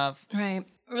other stuff. Right.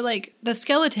 Or like the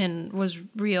skeleton was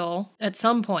real at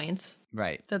some points.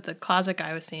 Right. That the closet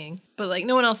guy was seeing. But like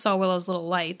no one else saw Willow's little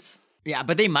lights. Yeah,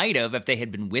 but they might have if they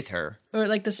had been with her. Or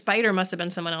like the spider must have been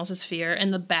someone else's fear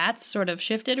and the bats sort of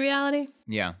shifted reality.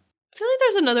 Yeah. I feel like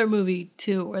there's another movie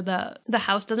too where the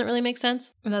house doesn't really make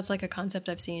sense. And that's like a concept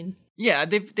I've seen. Yeah,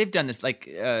 they've done this. Like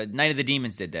Night of the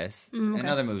Demons did this. Okay. And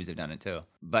other movies have done it too.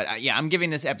 But yeah, I'm giving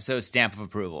this episode a stamp of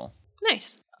approval.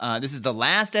 Nice. This is the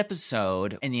last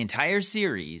episode in the entire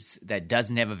series that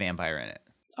doesn't have a vampire in it.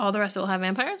 All the rest will have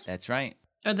vampires? That's right.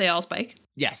 Are they all Spike?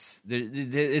 Yes.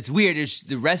 It's weird.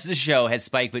 The rest of the show has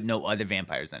Spike, but no other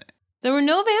vampires in it. There were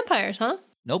no vampires, huh?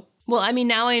 Nope. Well, I mean,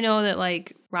 now I know that,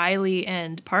 like, Riley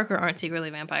and Parker aren't secretly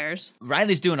vampires.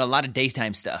 Riley's doing a lot of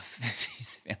daytime stuff.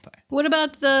 He's a vampire. What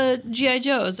about the G.I.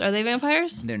 Joes? Are they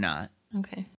vampires? They're not.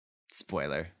 Okay.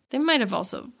 Spoiler. They might have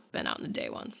also been out in the day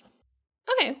once.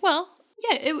 Okay, well,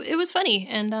 yeah, it was funny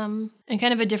and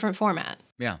kind of a different format.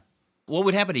 Yeah. What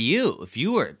would happen to you if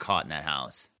you were caught in that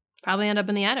house? Probably end up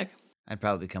in the attic. I'd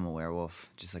probably become a werewolf,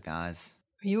 just like Oz.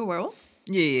 Are you a werewolf?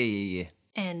 Yeah.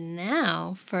 And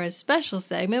now for a special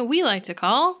segment we like to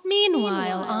call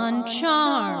Meanwhile on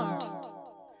Charmed.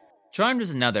 Charmed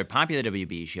is another popular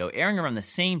WB show airing around the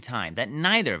same time that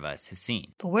neither of us has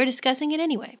seen. But we're discussing it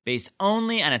anyway. Based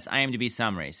only on its IMDb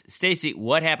summaries. Stacey,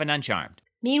 what happened on Charmed?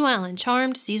 Meanwhile, in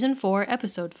Charmed Season 4,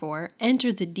 Episode 4,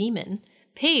 Enter the Demon,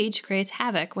 Paige creates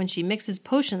havoc when she mixes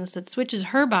potions that switches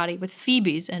her body with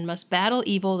Phoebe's and must battle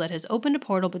evil that has opened a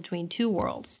portal between two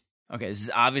worlds. Okay, this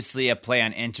is obviously a play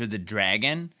on Enter the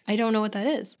Dragon. I don't know what that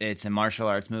is. It's a martial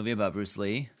arts movie about Bruce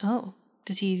Lee. Oh,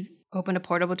 does he open a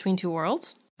portal between two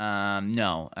worlds?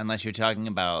 No, unless you're talking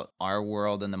about our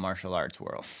world and the martial arts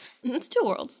world. It's two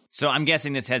worlds. So I'm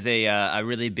guessing this has a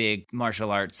really big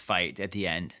martial arts fight at the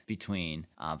end between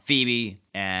Phoebe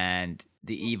and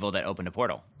the evil that opened a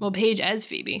portal. Well, Paige as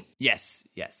Phoebe. Yes,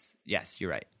 you're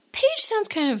right. Paige sounds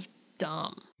kind of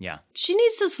dumb. Yeah. She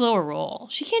needs to slow her roll.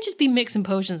 She can't just be mixing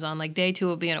potions on like day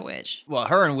 2 of being a witch. Well,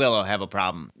 her and Willow have a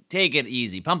problem. Take it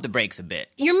easy. Pump the brakes a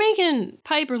bit. You're making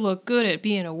Piper look good at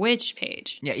being a witch,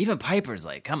 Paige. Yeah, even Piper's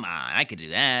like, come on, I could do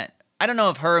that. I don't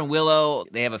know if her and Willow,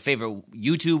 they have a favorite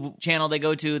YouTube channel they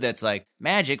go to that's like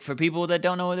magic for people that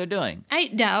don't know what they're doing. I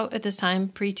doubt at this time,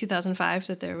 pre-2005,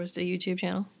 that there was a YouTube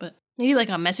channel, but maybe like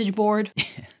a message board.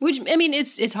 Which, I mean,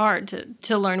 it's hard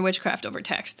to learn witchcraft over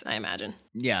text, I imagine.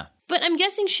 Yeah. But I'm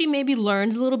guessing she maybe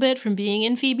learns a little bit from being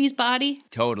in Phoebe's body.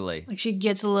 Totally. Like she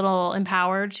gets a little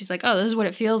empowered. She's like, oh, this is what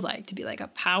it feels like to be like a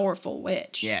powerful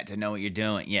witch. Yeah, to know what you're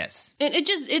doing, yes. And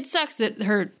it sucks that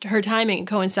her timing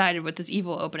coincided with this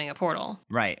evil opening a portal.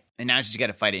 Right. And now she's got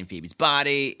to fight in Phoebe's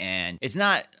body, and it's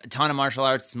not a ton of martial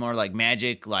arts. It's more like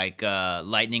magic, like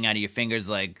lightning out of your fingers,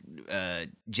 like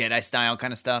Jedi style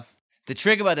kind of stuff. The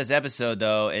trick about this episode,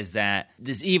 though, is that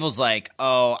this evil's like,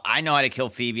 oh, I know how to kill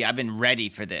Phoebe. I've been ready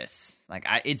for this. Like,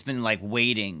 it's been, like,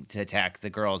 waiting to attack the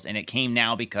girls, and it came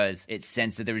now because it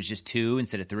sensed that there was just 2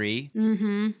 instead of 3.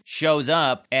 Mm-hmm. Shows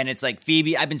up, and it's like,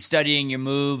 Phoebe, I've been studying your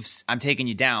moves. I'm taking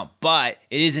you down. But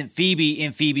it isn't Phoebe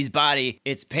in Phoebe's body.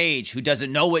 It's Paige, who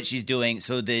doesn't know what she's doing,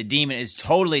 so the demon is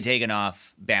totally taken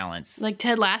off balance. Like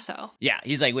Ted Lasso. Yeah,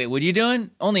 he's like, wait, what are you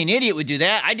doing? Only an idiot would do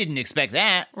that. I didn't expect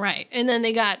that. Right. And then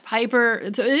they got Piper.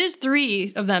 So it is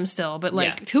 3 of them still, but,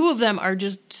 like, 2 of them are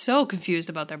just so confused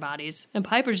about their bodies. And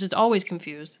Piper's just always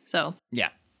confused. So yeah,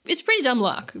 it's pretty dumb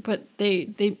luck, but they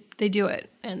do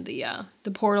it, and the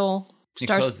portal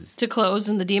starts to close,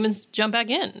 and the demons jump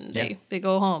back in. And they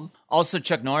go home. Also,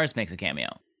 Chuck Norris makes a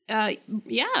cameo.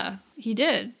 Yeah, he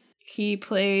did. He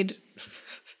played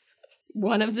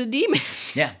one of the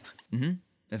demons. Yeah,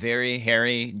 a very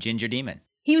hairy ginger demon.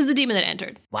 He was the demon that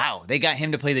entered. Wow, they got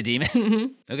him to play the demon?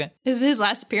 Mm-hmm. Okay. This is his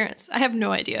last appearance. I have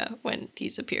no idea when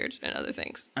he's appeared in other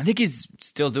things. I think he's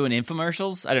still doing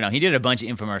infomercials. I don't know. He did a bunch of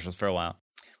infomercials for a while.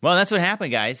 Well, that's what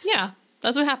happened, guys. Yeah,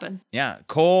 that's what happened. Yeah,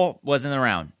 Cole wasn't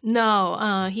around.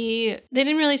 No, they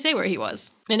didn't really say where he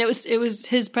was. And it was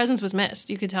his presence was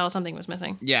missed. You could tell something was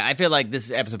missing. Yeah, I feel like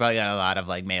this episode probably got a lot of,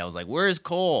 like, mails. Like, where's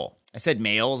Cole? I said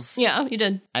mails. Yeah, you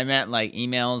did. I meant, like,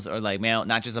 emails or, like, mail,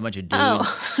 not just a bunch of dudes.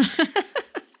 Oh.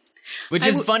 Which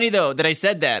is funny, though, that I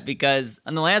said that, because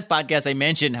on the last podcast, I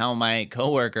mentioned how my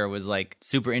coworker was, like,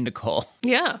 super into Cole.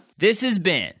 Yeah. This has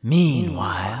been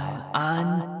Meanwhile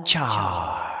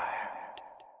Uncharted.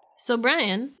 So,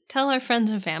 Brian, tell our friends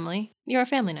and family, you're our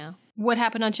family now, what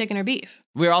happened on Chicken or Beef?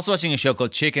 We're also watching a show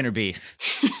called Chicken or Beef.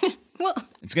 Well,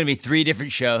 it's going to be 3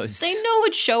 different shows. They know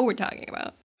what show we're talking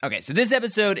about. Okay, so this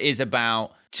episode is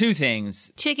about 2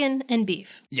 things. Chicken and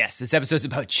beef. Yes, this episode's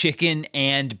about chicken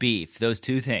and beef, those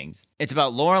 2 things. It's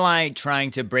about Lorelai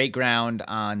trying to break ground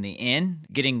on the inn,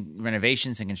 getting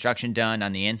renovations and construction done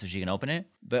on the inn so she can open it.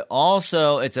 But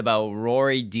also, it's about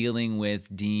Rory dealing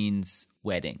with Dean's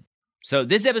wedding. So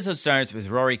this episode starts with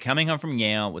Rory coming home from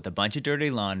Yale with a bunch of dirty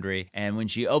laundry, and when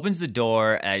she opens the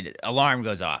door, an alarm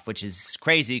goes off, which is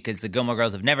crazy because the Gilmore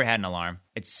Girls have never had an alarm.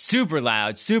 It's super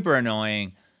loud, super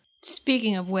annoying.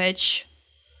 Speaking of which...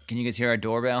 Can you guys hear our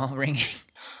doorbell ringing?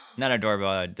 Not our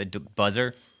doorbell, the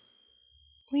buzzer.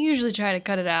 We usually try to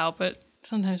cut it out, but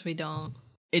sometimes we don't.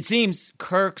 It seems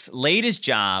Kirk's latest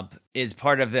job is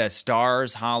part of the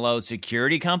Stars Hollow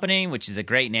Security Company, which is a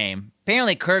great name.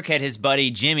 Apparently, Kirk had his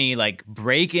buddy Jimmy, like,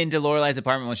 break into Lorelai's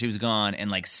apartment while she was gone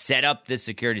and, like, set up this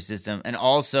security system and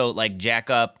also, like, jack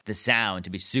up the sound to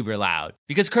be super loud.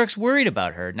 Because Kirk's worried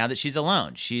about her now that she's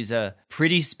alone. She's a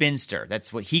pretty spinster.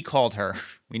 That's what he called her.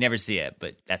 We never see it,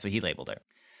 but that's what he labeled her.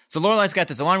 So Lorelai's got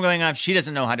this alarm going off. She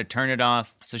doesn't know how to turn it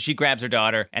off. So she grabs her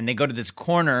daughter, and they go to this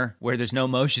corner where there's no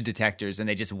motion detectors, and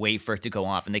they just wait for it to go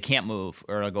off, and they can't move,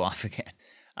 or it'll go off again.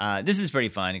 This is pretty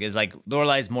fun, because, like,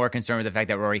 Lorelai's more concerned with the fact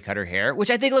that Rory cut her hair,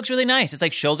 which I think looks really nice. It's,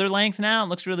 like, shoulder length now. It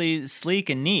looks really sleek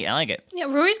and neat. I like it. Yeah,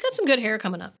 Rory's got some good hair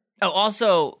coming up. Oh,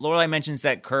 also, Lorelai mentions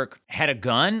that Kirk had a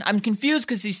gun. I'm confused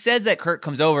because he says that Kirk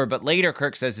comes over, but later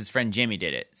Kirk says his friend Jimmy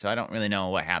did it. So I don't really know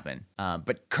what happened.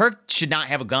 But Kirk should not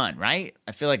have a gun, right?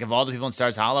 I feel like of all the people in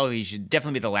Stars Hollow, he should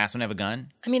definitely be the last one to have a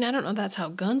gun. I mean, I don't know if that's how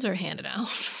guns are handed out.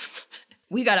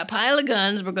 We got a pile of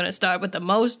guns. We're going to start with the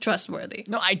most trustworthy.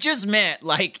 No, I just meant,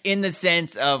 like, in the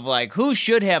sense of, like, who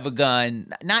should have a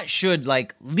gun? Not should,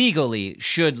 like, legally.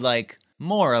 Should, like,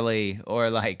 morally.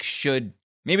 Or, like, should...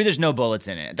 Maybe there's no bullets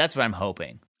in it. That's what I'm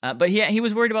hoping. But he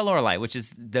was worried about Lorelai, which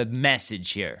is the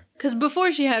message here. Because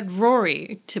before she had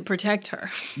Rory to protect her.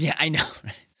 Yeah, I know.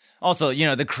 Also, you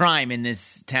know, the crime in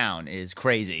this town is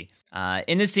crazy.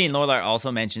 In this scene, Lorelai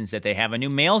also mentions that they have a new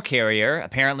mail carrier.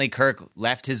 Apparently, Kirk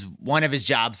left one of his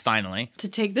jobs finally. To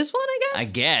take this one, I guess? I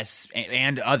guess,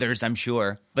 and others, I'm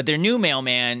sure. But their new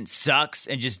mailman sucks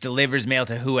and just delivers mail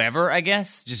to whoever, I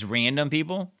guess. Just random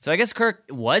people. So I guess Kirk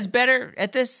was better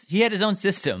at this. He had his own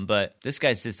system, but this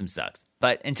guy's system sucks.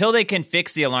 But until they can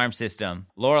fix the alarm system,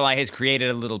 Lorelai has created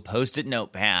a little post-it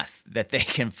note path that they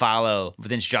can follow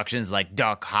with instructions like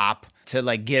duck, hop, to,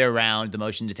 like, get around the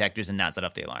motion detectors and not set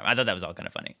off the alarm. I thought that was all kind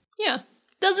of funny. Yeah.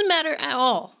 Doesn't matter at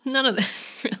all. None of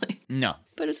this, really. No.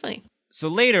 But it's funny. So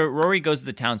later, Rory goes to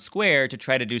the town square to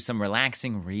try to do some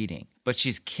relaxing reading. But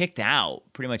she's kicked out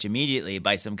pretty much immediately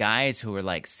by some guys who are,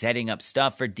 like, setting up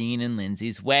stuff for Dean and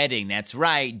Lindsay's wedding. That's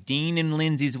right. Dean and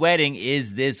Lindsay's wedding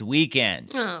is this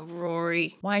weekend. Oh,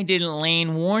 Rory. Why didn't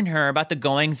Lane warn her about the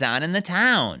goings-on in the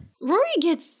town? Rory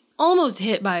gets almost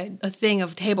hit by a thing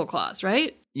of tablecloths,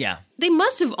 right? Yeah. They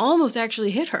must have almost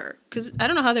actually hit her. Because I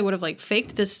don't know how they would have, like,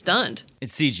 faked this stunt.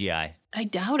 It's CGI. I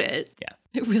doubt it. Yeah.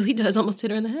 It really does almost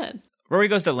hit her in the head. Rory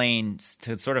goes to Lane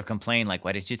to sort of complain, like,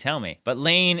 why didn't you tell me? But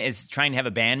Lane is trying to have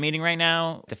a band meeting right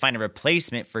now to find a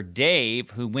replacement for Dave,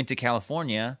 who went to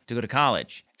California to go to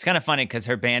college. It's kind of funny because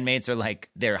her bandmates are like,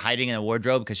 they're hiding in a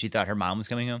wardrobe because she thought her mom was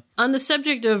coming home. On the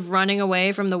subject of running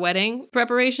away from the wedding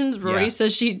preparations, Rory Yeah.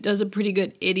 says she does a pretty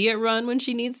good idiot run when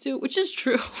she needs to, which is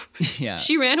true. Yeah.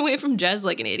 She ran away from Jez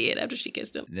like an idiot after she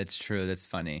kissed him. That's true. That's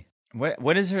funny.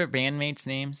 What is her bandmates'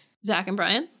 names? Zach and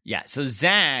Brian? Yeah, so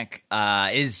Zach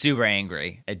is super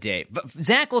angry at Dave. But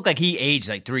Zach looked like he aged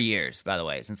like 3 years, by the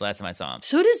way, since the last time I saw him.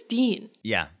 So does Dean.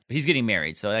 Yeah, but he's getting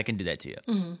married, so I can do that to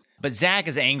you. But Zach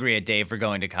is angry at Dave for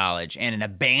going to college and in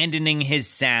abandoning his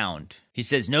sound. He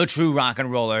says no true rock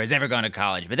and roller has ever gone to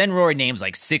college. But then Rory names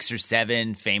like 6 or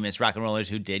 7 famous rock and rollers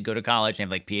who did go to college and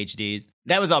have like PhDs.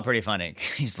 That was all pretty funny.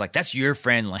 He's like, that's your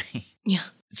friend, Lane. Yeah.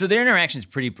 So their interaction is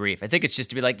pretty brief. I think it's just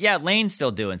to be like, yeah, Lane's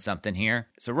still doing something here.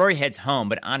 So Rory heads home,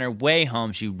 but on her way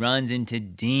home, she runs into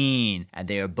Dean. And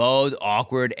they are both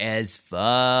awkward as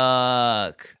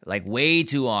fuck. Like, way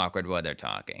too awkward while they're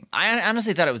talking. I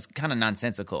honestly thought it was kind of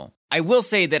nonsensical. I will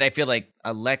say that I feel like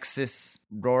Alexis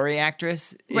Rory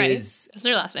actress Right. is... That's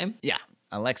their last name. Yeah.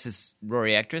 Alexis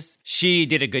Rory actress. She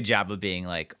did a good job of being,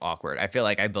 like, awkward. I feel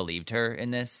like I believed her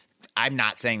in this. I'm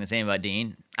not saying the same about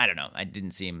Dean. I don't know. I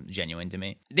didn't seem genuine to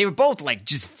me. They were both, like,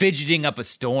 just fidgeting up a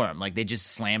storm. Like, they just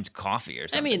slammed coffee or I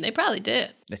something. mean, they probably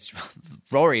did. That's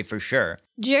Rory for sure.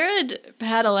 Jared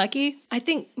Padalecki, I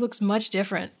think, looks much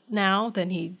different now than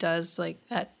he does, like,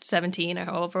 at 17 or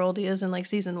however old he is in, like,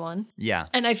 season 1. Yeah.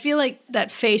 And I feel like that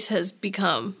face has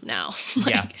become now.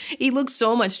 Like, Yeah. he looks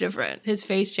so much different. His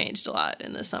face changed a lot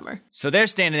in the summer. So they're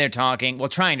standing there talking, well,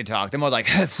 trying to talk. They're more like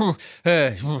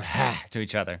to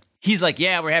each other. He's like,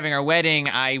 yeah, we're having our wedding.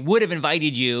 I would have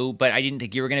invited you, but I didn't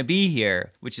think you were going to be here.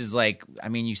 Which is like, I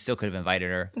mean, you still could have invited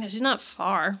her. Yeah, she's not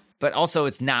far. But also,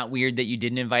 it's not weird that you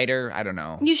didn't invite her. I don't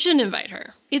know. You shouldn't invite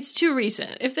her. It's too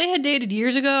recent. If they had dated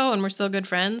years ago and were still good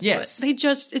friends, Yes. but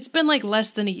it's been like less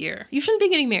than a year. You shouldn't be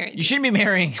getting married. You shouldn't be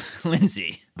marrying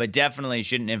Lindsay, but definitely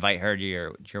shouldn't invite her to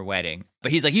your wedding.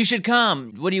 But he's like, you should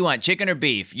come. What do you want, chicken or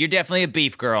beef? You're definitely a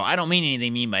beef girl. I don't mean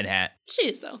anything mean by that. She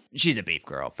is, though. She's a beef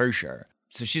girl, for sure.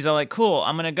 So she's all like, cool,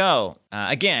 I'm going to go.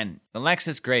 Again,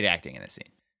 Alexis, great acting in this scene.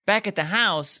 Back at the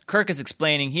house, Kirk is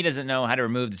explaining he doesn't know how to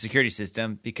remove the security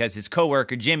system because his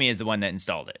coworker Jimmy is the one that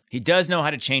installed it. He does know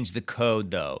how to change the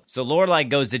code though. So Lorelai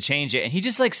goes to change it and he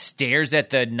just like stares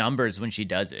at the numbers when she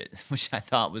does it, which I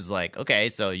thought was like, okay,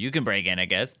 so you can break in, I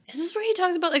guess. Is this where he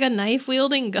talks about like a knife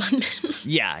wielding gunman?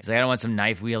 Yeah. He's like, I don't want some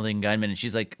knife wielding gunman. And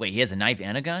she's like, wait, he has a knife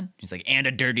and a gun? She's like, and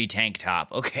a dirty tank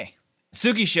top. Okay.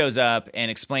 Suki shows up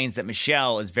and explains that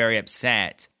Michelle is very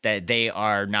upset that they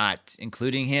are not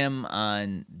including him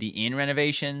on the inn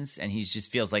renovations, and he just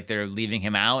feels like they're leaving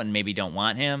him out and maybe don't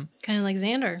want him. Kind of like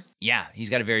Xander. Yeah, he's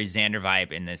got a very Xander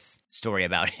vibe in this story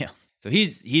about him. So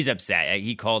he's upset.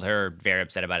 He called her very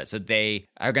upset about it. So they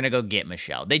are going to go get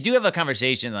Michelle. They do have a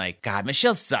conversation like, God,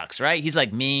 Michelle sucks, right? He's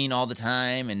like mean all the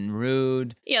time and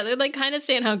rude. Yeah, they're like kind of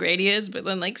saying how great he is, but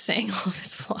then like saying all of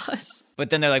his flaws. But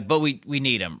then they're like, but we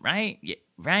need him, right? Yeah,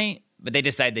 right? But they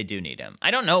decide they do need him. I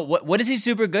don't know. What is he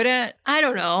super good at? I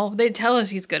don't know. They tell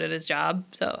us he's good at his job,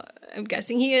 so I'm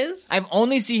guessing he is. I've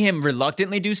only seen him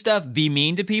reluctantly do stuff, be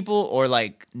mean to people, or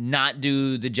like not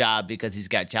do the job because he's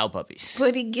got chow puppies.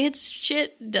 But he gets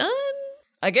shit done?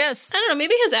 I guess. I don't know.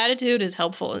 Maybe his attitude is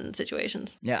helpful in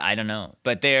situations. Yeah, I don't know.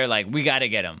 But they're like, we got to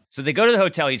get him. So they go to the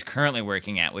hotel he's currently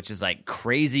working at, which is like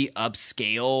crazy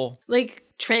upscale. Like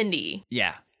trendy.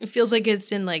 Yeah. It feels like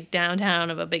it's in like downtown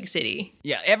of a big city.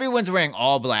 Yeah, everyone's wearing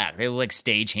all black. They look like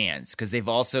stagehands because they've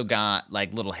also got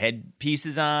like little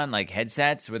headpieces on, like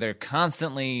headsets where they're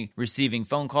constantly receiving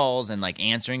phone calls and like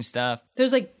answering stuff.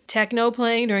 There's like techno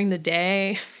playing during the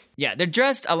day. Yeah, they're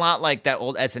dressed a lot like that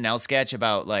old SNL sketch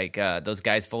about like those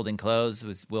guys folding clothes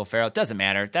with Will Ferrell. It doesn't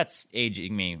matter. That's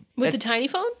aging me. With the That's- tiny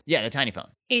phone? Yeah, the tiny phone.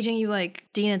 Aging you like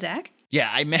Dean and Zach? Yeah,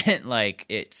 I meant like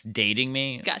it's dating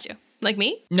me. Gotcha. Like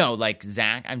me? No, like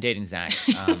Zach. I'm dating Zach.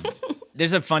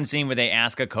 There's a fun scene where they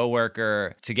ask a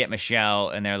coworker to get Michelle,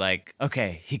 and they're like,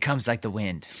 okay, he comes like the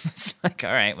wind. It's like,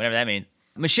 all right, whatever that means.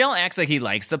 Michelle acts like he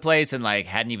likes the place and like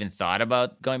hadn't even thought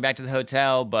about going back to the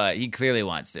hotel, but he clearly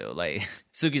wants to. Like,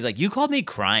 Suki's like, you called me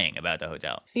crying about the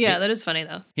hotel. Yeah, that is funny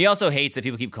though. He also hates that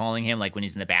people keep calling him, like when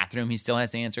he's in the bathroom, he still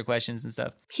has to answer questions and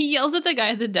stuff. He yells at the guy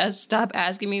at the desk, stop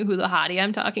asking me who the hottie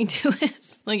I'm talking to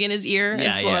is. Like in his ear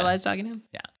Yeah, as yeah. Lorelai's talking to him.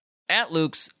 Yeah. At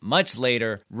Luke's, much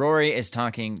later, Rory is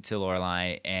talking to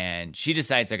Lorelai, and she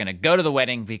decides they're going to go to the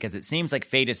wedding because it seems like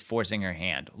fate is forcing her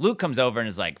hand. Luke comes over and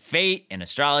is like, fate and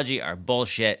astrology are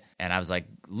bullshit. And I was like,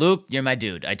 Luke, you're my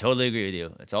dude. I totally agree with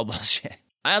you. It's all bullshit.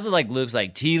 I also like Luke's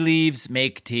like, tea leaves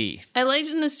make tea. I liked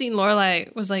in the scene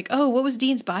Lorelai was like, oh, what was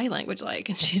Dean's body language like?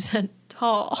 And she said,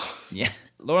 tall. Yeah.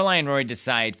 Lorelai and Rory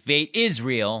decide fate is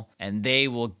real, and they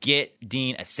will get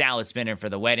Dean a salad spinner for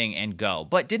the wedding and go.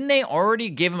 But didn't they already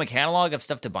give him a catalog of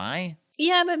stuff to buy?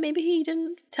 Yeah, but maybe he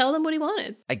didn't tell them what he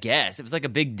wanted. I guess. It was like a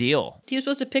big deal. He was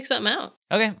supposed to pick something out.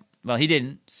 Okay. Well, he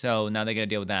didn't, so now they got to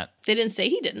deal with that. They didn't say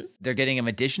he didn't. They're getting him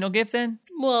additional gift then?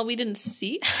 Well, we didn't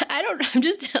see. I'm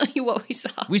just telling you what we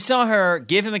saw. We saw her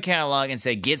give him a catalog and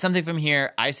say, get something from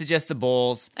here. I suggest the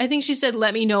bowls. I think she said,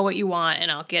 let me know what you want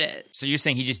and I'll get it. So you're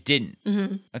saying he just didn't?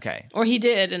 Mm-hmm. Okay. Or he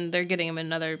did and they're getting him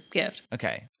another gift.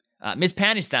 Okay. Miss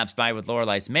Patty stops by with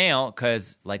Lorelai's mail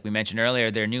because, like we mentioned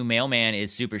earlier, their new mailman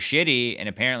is super shitty and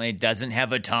apparently doesn't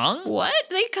have a tongue. What?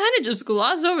 They kind of just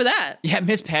glossed over that. Yeah,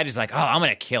 Miss Patty's like, oh, I'm going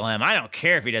to kill him. I don't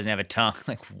care if he doesn't have a tongue.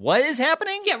 Like, what is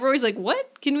happening? Yeah, Rory's like,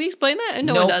 what? Can we explain that? And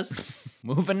no Nope. one does.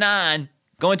 Moving on.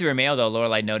 Going through her mail, though,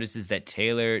 Lorelai notices that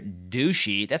Taylor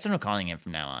Douchey, that's what I'm calling him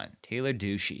from now on, Taylor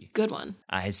Douchey, Good one.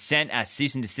 has sent a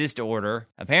cease and desist order.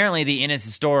 Apparently, the inn is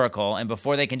historical, and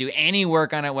before they can do any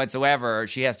work on it whatsoever,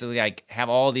 she has to like have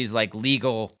all these like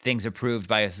legal things approved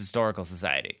by a historical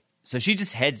society. So she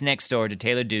just heads next door to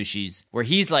Taylor Douchey's, where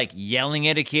he's like yelling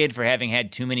at a kid for having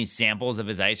had too many samples of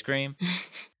his ice cream.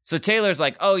 So Taylor's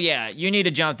like, oh yeah, you need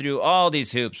to jump through all these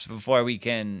hoops before we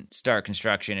can start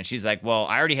construction. And she's like, well,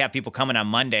 I already have people coming on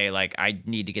Monday. Like, I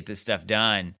need to get this stuff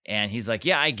done. And he's like,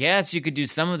 yeah, I guess you could do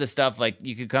some of the stuff. Like,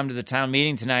 you could come to the town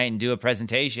meeting tonight and do a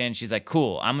presentation. She's like,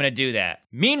 cool, I'm going to do that.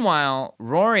 Meanwhile,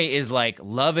 Rory is like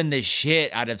loving the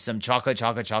shit out of some chocolate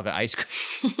ice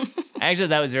cream. Actually,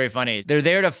 that was very funny. They're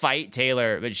there to fight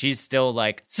Taylor, but she's still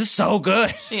like, this is so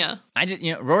good. Yeah.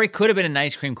 Rory could have been an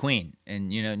ice cream queen. And,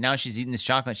 now she's eating this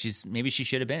chocolate. Maybe she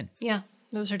should have been. Yeah,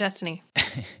 that was her destiny.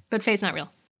 But fate's not real.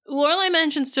 Lorelai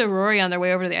mentions to Rory on their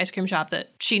way over to the ice cream shop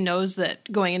that she knows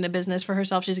that going into business for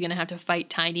herself, she's going to have to fight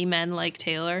tiny men like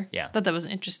Taylor. Yeah. Thought that was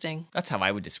interesting. That's how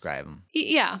I would describe him.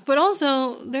 Yeah, but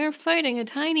also they're fighting a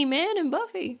tiny man in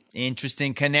Buffy.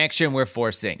 Interesting connection we're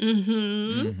forcing.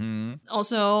 Mm-hmm.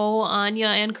 Also, Anya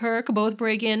and Kirk both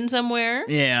break in somewhere.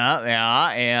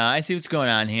 Yeah. I see what's going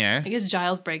on here. I guess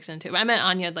Giles breaks into. I meant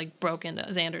Anya broke into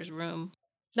Xander's room.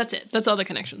 That's it. That's all the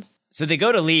connections. So they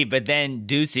go to leave, but then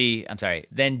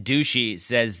Douchey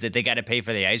says that they got to pay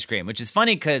for the ice cream, which is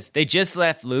funny because they just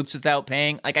left Luke's without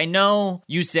paying. Like, I know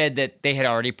you said that they had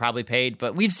already probably paid,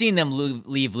 but we've seen them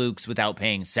leave Luke's without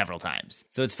paying several times.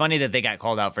 So it's funny that they got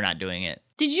called out for not doing it.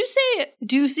 Did you say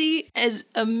Ducey as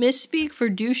a misspeak for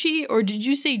douchey, or did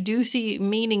you say Ducey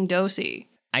meaning dosey?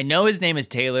 I know his name is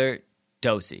Taylor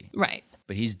Doucey. Right.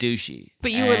 But he's douchey.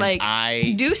 But you were like,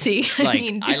 Ducey.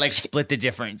 I split the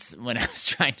difference when I was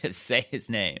trying to say his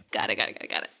name. Got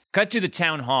it. Cut to the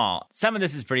town hall. Some of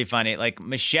this is pretty funny. Like,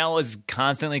 Michelle is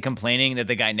constantly complaining that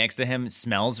the guy next to him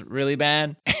smells really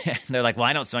bad. And they're like, well,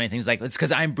 I don't smell anything. He's like, it's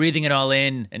because I'm breathing it all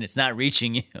in and it's not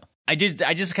reaching you. I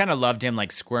just kind of loved him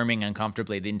like squirming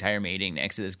uncomfortably the entire meeting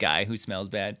next to this guy who smells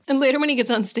bad. And later when he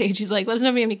gets on stage, he's like, let us know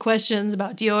if you have any questions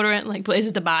about deodorant, like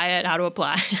places to buy it, how to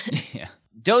apply it. Yeah.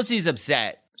 Douchey's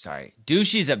upset.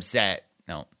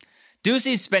 No.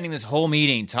 Douchey's spending this whole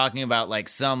meeting talking about like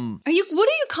some... What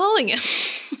are you calling him?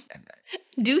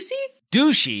 Douchey?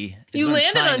 Douchey. You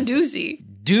landed on Douchey.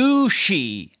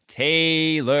 Douchey.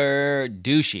 Taylor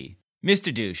Douchey.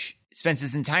 Mr. Douche spends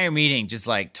this entire meeting just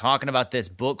like talking about this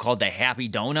book called The Happy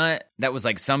Donut that was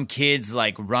like some kid's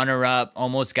like runner-up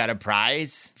almost got a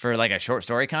prize for like a short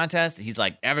story contest. He's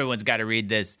like, everyone's got to read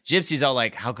this. Gypsy's all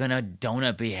like, how can a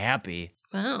donut be happy?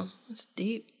 Wow, that's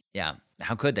deep. Yeah,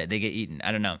 how could they? They get eaten.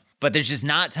 I don't know. But there's just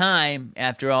not time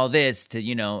after all this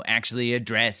to, actually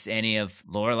address any of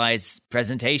Lorelai's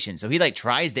presentation. So he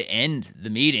tries to end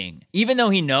the meeting, even though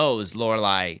he knows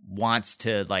Lorelai wants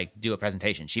to do a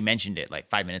presentation. She mentioned it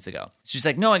 5 minutes ago. She's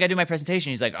like, no, I gotta do my presentation.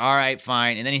 He's like, all right,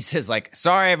 fine. And then he says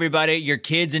sorry, everybody, your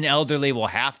kids and elderly will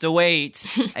have to wait.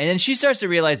 And then she starts to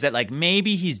realize that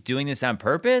maybe he's doing this on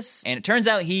purpose. And it turns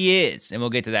out he is. And we'll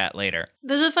get to that later.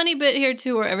 There's a funny bit here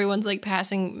too where everyone's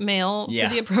passing mail to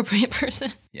the appropriate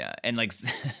person. Yeah, and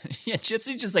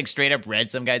Gypsy just straight up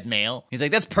read some guy's mail. He's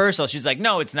like, that's personal. She's like,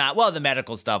 no, it's not. Well, the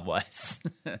medical stuff was.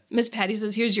 Miss Patty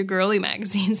says, here's your girly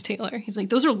magazines, Taylor. He's like,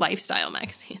 those are lifestyle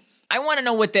magazines. I want to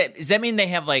know does that mean they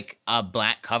have a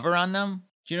black cover on them?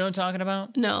 Do you know what I'm talking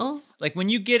about? No. When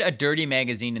you get a dirty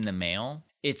magazine in the mail,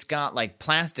 it's got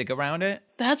plastic around it.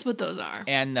 That's what those are.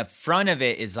 And the front of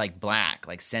it is black,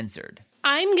 censored.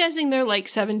 I'm guessing they're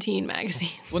 17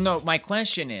 magazines. Well, no, my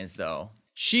question is though,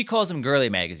 she calls them girly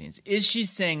magazines. Is she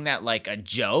saying that a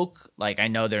joke? I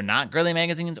know they're not girly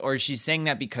magazines? Or is she saying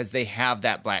that because they have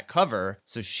that black cover,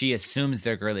 so she assumes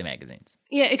they're girly magazines?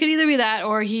 Yeah, it could either be that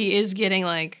or he is getting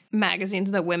like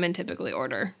magazines that women typically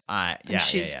order. Yeah, And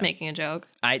she's yeah. making a joke.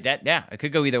 It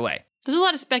could go either way. There's a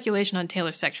lot of speculation on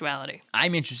Taylor's sexuality.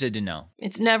 I'm interested to know.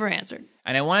 It's never answered.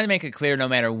 And I wanted to make it clear, no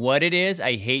matter what it is,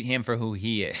 I hate him for who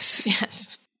he is.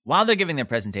 Yes. While they're giving their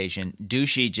presentation,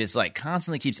 Douchey just like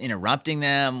constantly keeps interrupting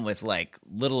them with like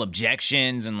little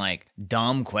objections and like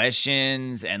dumb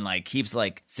questions and like keeps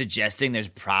like suggesting there's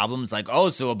problems like,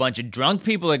 oh, so a bunch of drunk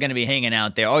people are going to be hanging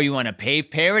out there. Oh, you want to pave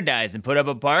paradise and put up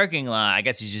a parking lot. I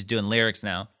guess he's just doing lyrics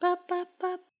now. Bop, bop,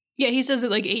 bop. Yeah, he says that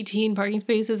like 18 parking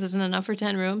spaces isn't enough for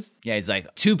 10 rooms. Yeah, he's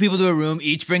like, 2 people to a room,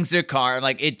 each brings their car.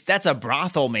 Like, that's a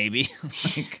brothel maybe.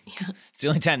 Like, it's the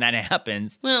only time that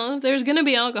happens. Well, there's going to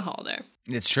be alcohol there.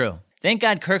 It's true. Thank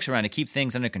God Kirk's around to keep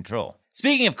things under control.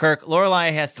 Speaking of Kirk,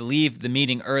 Lorelai has to leave the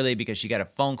meeting early because she got a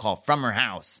phone call from her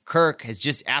house. Kirk has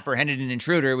just apprehended an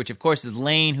intruder, which of course is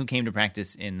Lane, who came to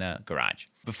practice in the garage.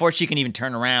 Before she can even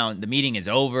turn around, the meeting is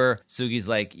over. Sugi's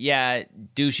like, yeah,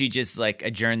 Douchey just like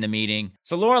adjourned the meeting.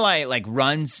 So Lorelai like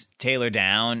runs Taylor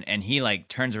down and he like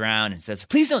turns around and says,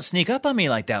 please don't sneak up on me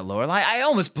like that, Lorelai. I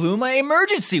almost blew my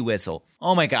emergency whistle.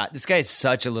 Oh my God, this guy is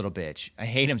such a little bitch. I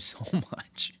hate him so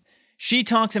much. She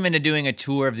talks him into doing a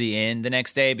tour of the inn the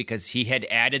next day because he had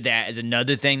added that as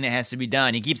another thing that has to be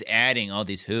done. He keeps adding all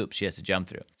these hoops she has to jump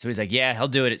through. So he's like, yeah, he'll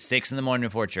do it at 6 a.m.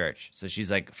 before church. So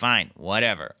she's like, fine,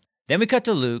 whatever. Then we cut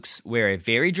to Luke's, where a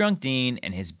very drunk Dean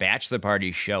and his bachelor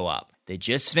party show up. They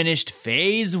just finished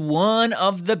phase 1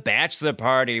 of the bachelor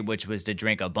party, which was to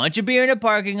drink a bunch of beer in a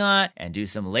parking lot and do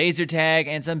some laser tag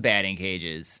and some batting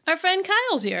cages. Our friend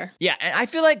Kyle's here. Yeah, and I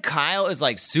feel like Kyle is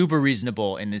like super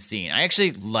reasonable in this scene. I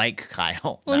actually like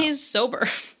Kyle. Well, now. he's sober.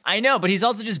 I know, but he's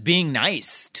also just being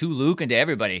nice to Luke and to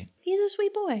everybody. He's a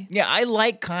sweet boy. Yeah, I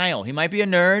like Kyle. He might be a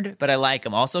nerd, but I like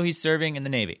him. Also, he's serving in the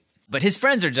Navy. But his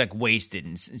friends are just like wasted,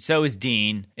 and so is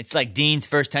Dean. It's like Dean's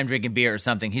first time drinking beer or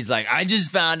something. He's like, I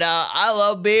just found out I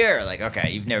love beer. Like,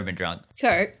 okay, you've never been drunk.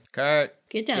 Kurt,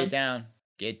 Get down. Get down.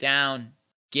 Get down.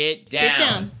 Get down. get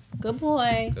down. Good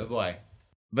boy. Good boy.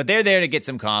 But they're there to get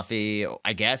some coffee,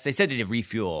 I guess. They said to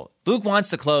refuel. Luke wants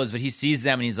to close, but he sees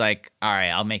them and he's like, all right,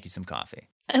 I'll make you some coffee.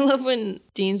 I love when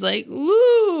Dean's like,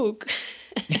 Luke.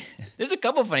 There's a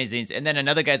couple funny scenes. And then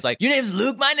another guy's like, your name's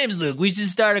Luke? My name's Luke. We should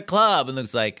start a club. And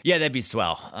Luke's like, yeah, that'd be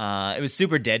swell. It was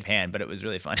super deadpan, but it was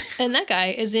really fun. And that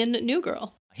guy is in New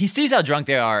Girl. He sees how drunk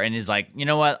they are and is like, you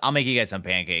know what? I'll make you guys some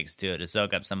pancakes, too, to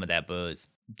soak up some of that booze.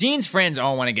 Dean's friends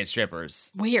all want to get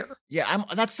strippers. Where? Yeah,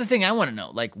 that's the thing I want to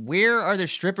know. Like, where are there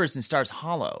strippers in Stars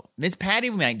Hollow? Miss Patty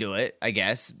might do it, I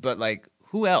guess, but like,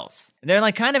 who else? And they're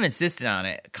like kind of insistent on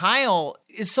it. Kyle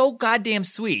is so goddamn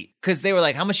sweet because they were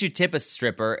like, how much you tip a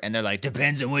stripper? And they're like,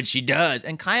 depends on what she does.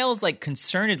 And Kyle's like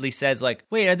concernedly says like,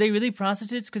 wait, are they really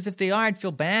prostitutes? Because if they are, I'd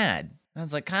feel bad. And I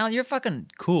was like, Kyle, you're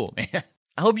fucking cool, man.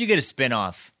 I hope you get a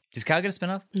spinoff. Does Kyle get a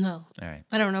spinoff? No. All right.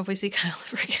 I don't know if we see Kyle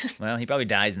ever again. Well, he probably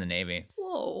dies in the Navy.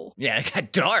 Whoa. Yeah, it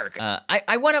got dark.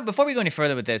 I want to, before we go any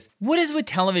further with this, what is with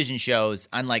television shows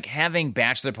on like having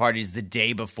bachelor parties the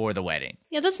day before the wedding?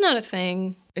 Yeah, that's not a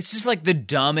thing. It's just like the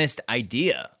dumbest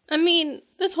idea. I mean,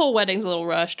 this whole wedding's a little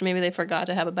rushed. Maybe they forgot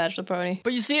to have a bachelor party.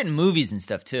 But you see it in movies and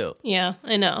stuff too. Yeah,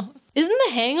 I know. Isn't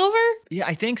The Hangover? Yeah,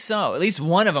 I think so. At least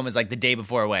one of them was like the day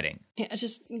before a wedding. Yeah, it's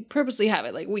just purposely have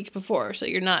it like weeks before so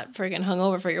you're not freaking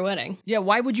hungover for your wedding. Yeah,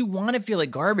 why would you want to feel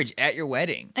like garbage at your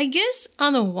wedding? I guess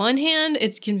on the one hand,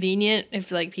 it's convenient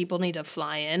if like people need to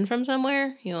fly in from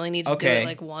somewhere. You only need to do it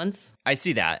like once. I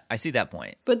see that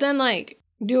point. But then like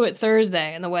do it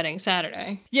Thursday and the wedding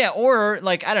Saturday. Yeah, or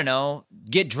like, I don't know,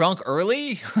 get drunk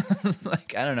early?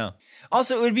 Like, I don't know.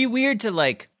 Also, it would be weird to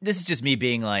like, this is just me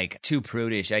being like too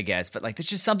prudish, I guess, but like there's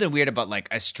just something weird about like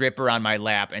a stripper on my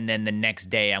lap and then the next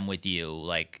day I'm with you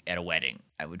like at a wedding.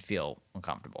 I would feel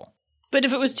uncomfortable. But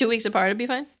if it was 2 weeks apart, it'd be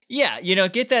fine? Yeah, you know,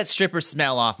 get that stripper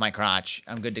smell off my crotch.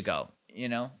 I'm good to go, you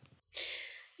know?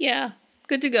 Yeah,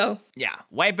 good to go. Yeah,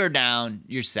 wipe her down,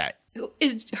 you're set.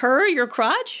 Is her your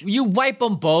crotch? You wipe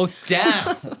them both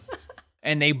down.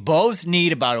 And they both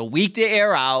need about a week to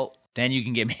air out, then you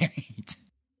can get married.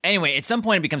 Anyway, at some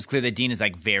point it becomes clear that Dean is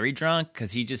like very drunk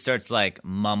because he just starts like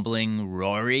mumbling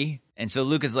Rory. And so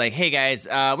Luke is like, hey guys,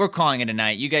 we're calling it a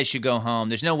night. You guys should go home.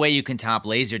 There's no way you can top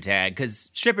laser tag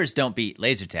because strippers don't beat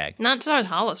laser tag. Not Stars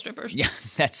Hollow strippers. Yeah,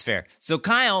 that's fair. So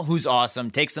Kyle, who's awesome,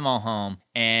 takes them all home.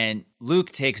 and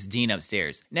Luke takes Dean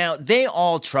upstairs. Now, they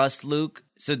all trust Luke,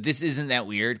 so this isn't that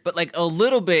weird. But like a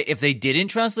little bit, if they didn't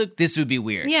trust Luke, this would be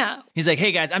weird. Yeah. He's like,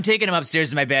 hey guys, I'm taking him upstairs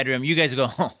to my bedroom. You guys go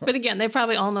home. But again, they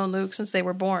probably all know Luke since they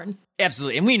were born.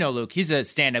 Absolutely. And we know Luke. He's a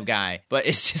stand-up guy. But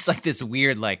it's just like this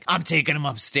weird, like, I'm taking him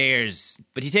upstairs.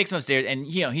 But he takes him upstairs and,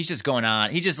 he's just going on.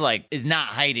 He just, like, is not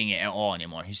hiding it at all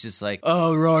anymore. He's just like,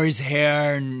 oh, Rory's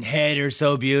hair and head are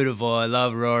so beautiful. I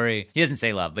love Rory. He doesn't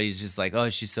say love, but he's just like, oh,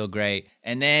 she's so great.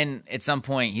 And then at some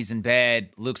point, he's in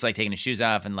bed. Luke's, like, taking his shoes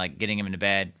off and, like, getting him into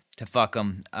bed to fuck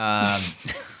him.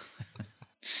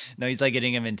 No, he's like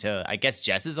getting him into, I guess,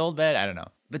 Jess's old bed. I don't know.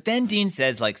 But then Dean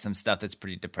says like some stuff that's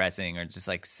pretty depressing or just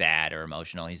like sad or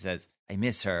emotional. He says, I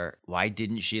miss her. Why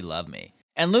didn't she love me?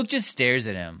 And Luke just stares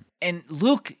at him. And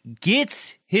Luke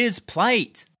gets his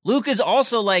plight. Luke is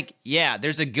also like, yeah,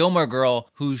 there's a Gilmore girl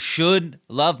who should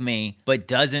love me, but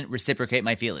doesn't reciprocate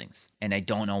my feelings. And I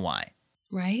don't know why.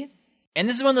 Right? And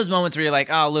this is one of those moments where you're like,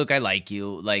 oh, Luke, I like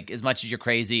you. Like, as much as you're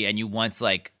crazy, and you once,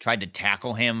 like, tried to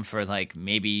tackle him for, like,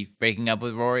 maybe breaking up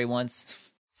with Rory once.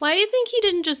 Why do you think he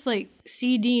didn't just, like,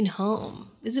 see Dean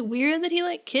home? Is it weird that he,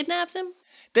 like, kidnaps him?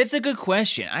 That's a good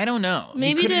question. I don't know.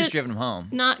 Maybe he could have to just driven him home.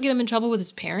 Not get him in trouble with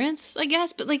his parents, I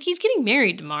guess. But, like, he's getting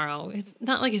married tomorrow. It's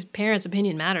not like his parents'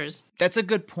 opinion matters. That's a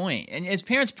good point. And his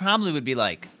parents probably would be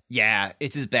like, yeah,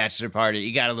 it's his bachelor party.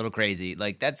 He got a little crazy.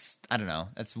 Like, that's, I don't know.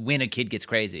 That's when a kid gets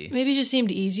crazy. Maybe it just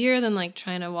seemed easier than, like,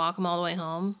 trying to walk him all the way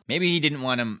home. Maybe he didn't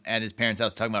want him at his parents'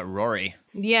 house talking about Rory.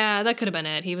 Yeah, that could have been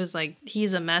it. He was like,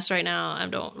 he's a mess right now. I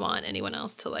don't want anyone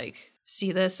else to, like,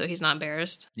 see this so he's not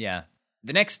embarrassed. Yeah.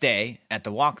 The next day, at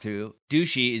the walkthrough,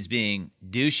 Douchey is being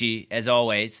douchey, as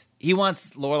always. He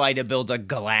wants Lorelai to build a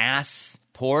glass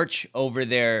porch over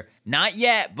their, not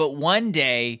yet, but one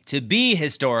day, to be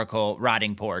historical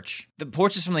rotting porch. The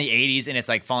porch is from the 80s, and it's,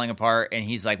 like, falling apart, and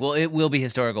he's like, well, it will be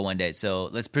historical one day, so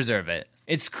let's preserve it.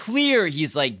 It's clear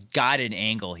he's, like, got an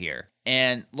angle here.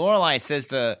 And Lorelai says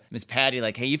to Miss Patty,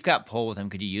 like, hey, you've got pole with him.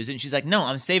 Could you use it? And she's like, no,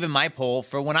 I'm saving my pole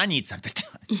for when I need something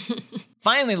done.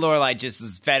 Finally, Lorelai just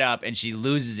is fed up and she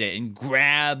loses it and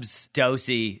grabs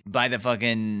Dosey by the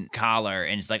fucking collar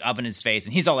and it's like up in his face.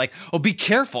 And he's all like, oh, be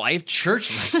careful. I have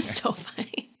church later. That's so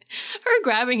funny. Her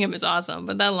grabbing him is awesome,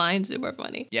 but that line's super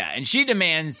funny. Yeah, and she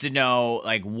demands to know,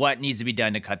 like, what needs to be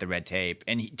done to cut the red tape.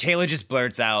 And Taylor just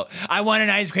blurts out, I want an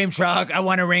ice cream truck. I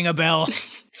want to ring a bell.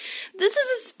 This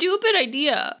is a stupid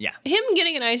idea. Yeah. Him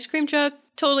getting an ice cream truck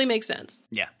totally makes sense.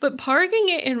 Yeah. But parking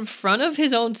it in front of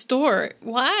his own store,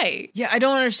 why? Yeah, I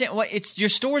don't understand. What it's your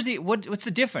store's what's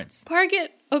the difference? Park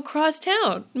it across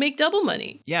town. Make double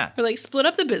money. Yeah. Or like split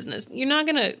up the business. You're not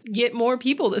going to get more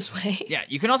people this way. Yeah,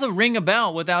 you can also ring a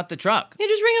bell without the truck. Yeah,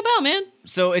 just ring a bell, man.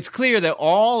 So it's clear that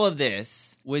all of this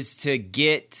was to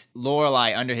get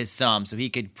Lorelai under his thumb so he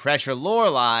could pressure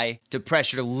Lorelai to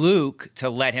pressure Luke to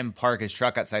let him park his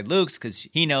truck outside Luke's because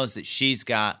he knows that she's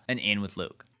got an in with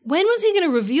Luke. When was he going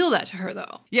to reveal that to her,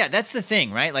 though? Yeah, that's the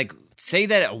thing, right? Like, say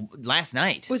that last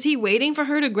night. Was he waiting for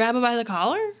her to grab him by the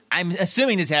collar? I'm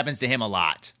assuming this happens to him a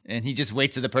lot. And he just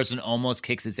waits till the person almost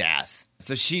kicks his ass.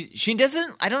 So she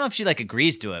doesn't, I don't know if she, like,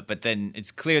 agrees to it, but then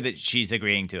it's clear that she's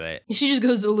agreeing to it. She just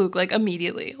goes to Luke, like,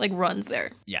 immediately, like, runs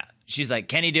there. Yeah. She's like,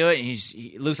 can he do it?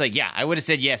 And Luke's like, yeah, I would have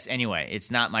said yes anyway.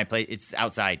 It's not my place. It's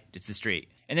outside. It's the street.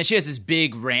 And then she has this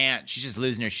big rant. She's just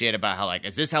losing her shit about how, like,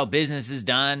 is this how business is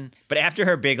done? But after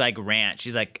her big, like, rant,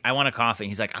 she's like, I want a coffee.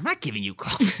 And he's like, I'm not giving you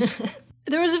coffee.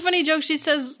 There was a funny joke. She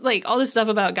says, like, all this stuff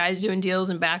about guys doing deals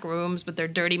in back rooms with their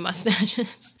dirty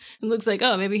mustaches. It looks like,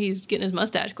 oh, maybe he's getting his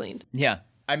mustache cleaned. Yeah.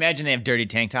 I imagine they have dirty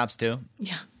tank tops, too.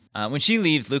 Yeah. When she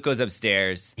leaves, Luke goes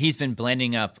upstairs. He's been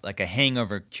blending up, like, a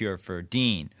hangover cure for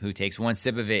Dean, who takes one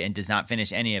sip of it and does not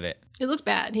finish any of it. It looked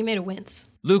bad. He made a wince.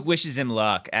 Luke wishes him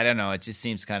luck. I don't know. It just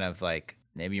seems kind of like,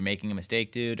 maybe you're making a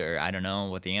mistake, dude, or I don't know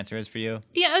what the answer is for you.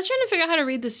 Yeah, I was trying to figure out how to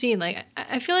read the scene. Like,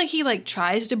 I feel like he, like,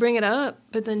 tries to bring it up,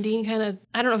 but then Dean kind of,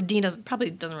 I don't know if Dean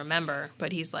probably doesn't remember,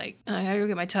 but he's like, I gotta go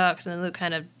get my tux, and then Luke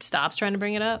kind of stops trying to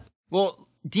bring it up. Well,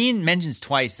 Dean mentions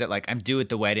twice that, like, I'm due at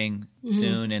the wedding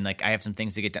soon, and, like, I have some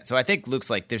things to get done. So I think Luke's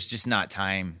like, there's just not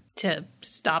time to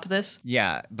stop this.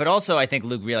 Yeah, but also I think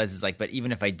Luke realizes, like, but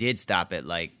even if I did stop it,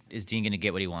 like, is Dean going to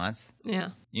get what he wants? Yeah.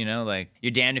 You know, like,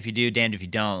 you're damned if you do, damned if you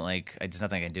don't. Like, there's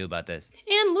nothing I can do about this.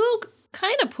 And Luke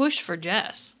kind of pushed for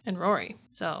Jess and Rory,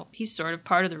 so he's sort of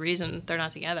part of the reason they're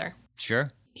not together. Sure.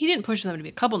 He didn't push for them to be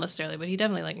a couple necessarily, but he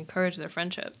definitely, like, encouraged their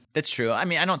friendship. That's true. I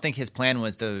mean, I don't think his plan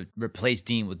was to replace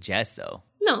Dean with Jess, though.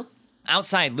 No.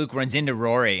 Outside, Luke runs into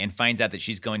Rory and finds out that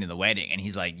she's going to the wedding, and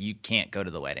he's like, you can't go to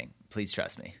the wedding. Please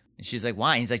trust me. And she's like,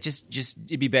 why? And he's like, just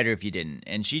it'd be better if you didn't.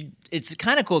 And it's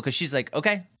kind of cool because she's like,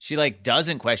 okay. She like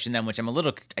doesn't question them, which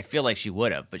I feel like she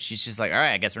would have, but she's just like, all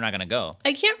right, I guess we're not going to go.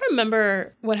 I can't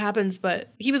remember what happens, but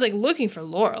he was like looking for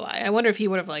Lorelai. I wonder if he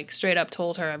would have like straight up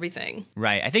told her everything.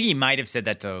 Right. I think he might have said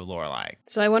that to Lorelai.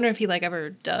 So I wonder if he like ever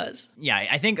does. Yeah,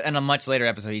 I think in a much later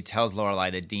episode, he tells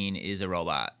Lorelai that Dean is a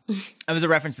robot. That was a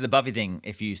reference to the Buffy thing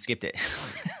if you skipped it.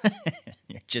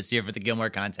 You're just here for the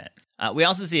Gilmore content. We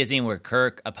also see a scene where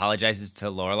Kirk apologizes to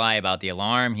Lorelai about the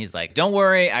alarm. He's like, don't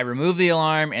worry, I removed the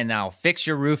alarm and I'll fix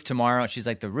your roof tomorrow. She's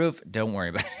like, the roof? Don't worry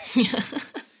about it.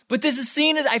 But this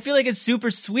scene I feel like it's super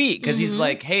sweet because he's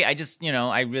like, hey, I just,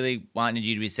 I really wanted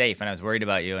you to be safe and I was worried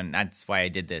about you and that's why I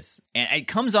did this. And it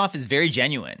comes off as very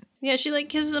genuine. Yeah, she like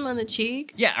kisses him on the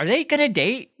cheek. Yeah, are they going to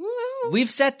date?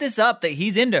 We've set this up that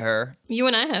he's into her. You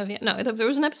and I have. Yeah. No, there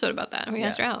was an episode about that. We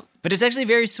asked her out. But it's actually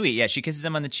very sweet. Yeah, she kisses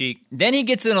him on the cheek. Then he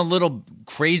gets in a little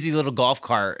crazy little golf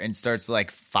cart and starts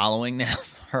like following them,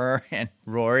 her and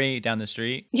Rory down the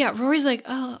street. Yeah, Rory's like,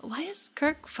 oh, why is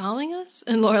Kirk following us?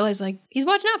 And Lorelai's like, he's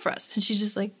watching out for us. And she's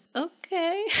just like,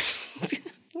 okay,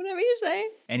 whatever you say.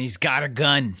 And he's got a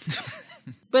gun.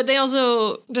 But they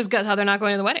also discuss how they're not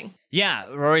going to the wedding. Yeah,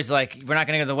 Rory's like, we're not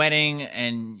going to go to the wedding.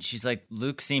 And she's like,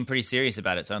 Luke seemed pretty serious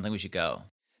about it, so I don't think we should go.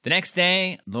 The next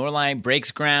day, Lorelai breaks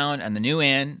ground on the new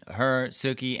inn, her,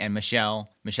 Sookie, and Michelle.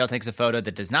 Michelle takes a photo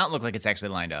that does not look like it's actually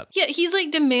lined up. Yeah, he's like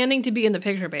demanding to be in the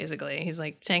picture, basically. He's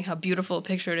like saying how beautiful a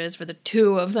picture it is for the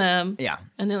two of them. Yeah.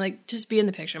 And they're like, just be in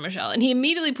the picture, Michelle. And he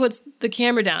immediately puts the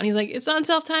camera down. He's like, it's on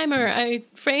self-timer. I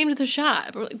framed the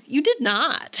shot. We're like, you did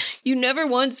not. You never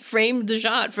once framed the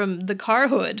shot from the car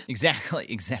hood. Exactly.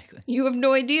 You have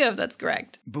no idea if that's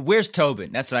correct. But where's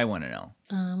Tobin? That's what I want to know.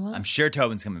 I'm sure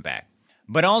Tobin's coming back.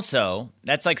 But also,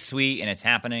 that's like sweet and it's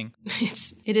happening.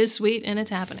 It is sweet and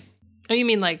it's happening. Oh, you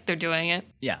mean like they're doing it?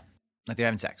 Yeah, like they're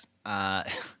having sex.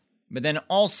 But then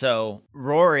also,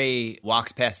 Rory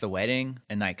walks past the wedding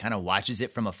and like kind of watches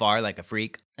it from afar like a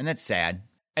freak. And that's sad.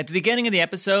 At the beginning of the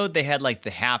episode, they had like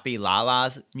the happy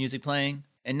La-La's music playing.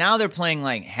 And now they're playing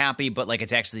like happy, but like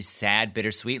it's actually sad,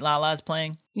 bittersweet La-La's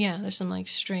playing. Yeah, there's some like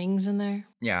strings in there.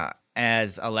 Yeah,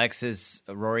 as Alexis,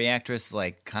 a Rory actress,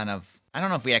 like kind of, I don't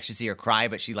know if we actually see her cry,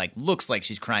 but she like looks like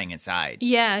she's crying inside.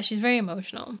 Yeah, she's very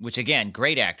emotional. Which again,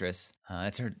 great actress.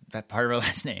 That's that part of her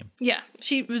last name. Yeah,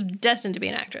 she was destined to be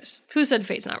an actress. Who said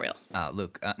fate's not real?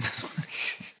 Luke.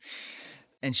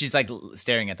 And she's like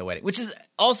staring at the wedding, which is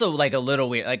also like a little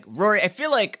weird. Like Rory, I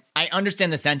feel like I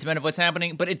understand the sentiment of what's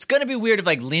happening, but it's gonna be weird if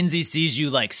like Lindsay sees you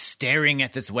like staring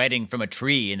at this wedding from a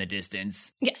tree in the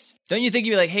distance. Yes. Don't you think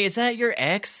you'd be like, hey, is that your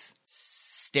ex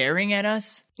staring at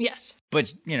us? Yes.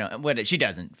 But, what she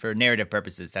doesn't. For narrative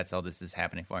purposes, that's all this is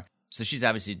happening for. So she's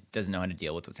obviously doesn't know how to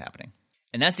deal with what's happening.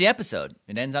 And that's the episode.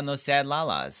 It ends on those sad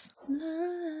la-las.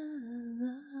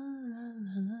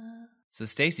 So,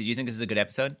 Stacey, do you think this is a good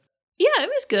episode? Yeah, it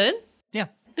was good. Yeah.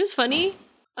 It was funny.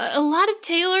 A lot of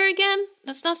Taylor again.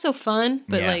 That's not so fun,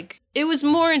 but like it was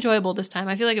more enjoyable this time.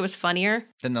 I feel like it was funnier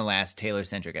than the last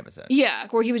Taylor-centric episode. Yeah,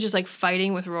 where he was just like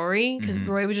fighting with Rory because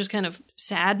Rory was just kind of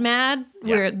sad mad,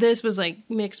 where this was like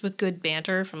mixed with good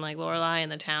banter from like Lorelai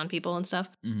and the town people and stuff.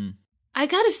 I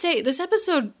gotta say, this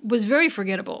episode was very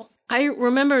forgettable. I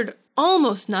remembered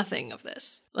almost nothing of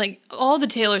this. Like all the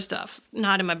Taylor stuff,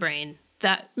 not in my brain.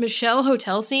 That Michelle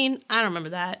hotel scene, I don't remember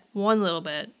that one little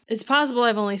bit. It's possible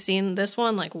I've only seen this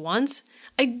one like once.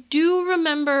 I do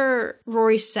remember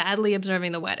Rory sadly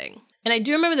observing the wedding. And I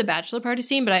do remember the bachelor party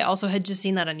scene, but I also had just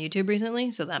seen that on YouTube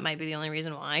recently, so that might be the only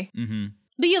reason why.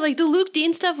 But yeah, like the Luke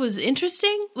Dean stuff was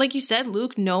interesting. Like you said,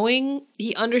 Luke knowing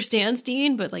he understands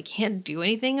Dean, but like can't do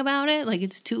anything about it. Like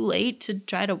it's too late to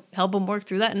try to help him work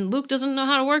through that. And Luke doesn't know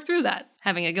how to work through that,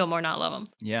 having a Gilmore not love him.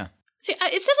 Yeah. See,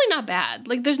 it's definitely not bad.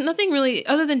 Like, there's nothing really,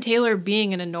 other than Taylor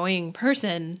being an annoying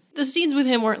person, the scenes with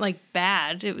him weren't, like,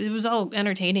 bad. It was all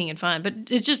entertaining and fun, but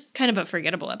it's just kind of a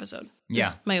forgettable episode.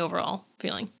 Yeah. My overall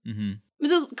feeling. But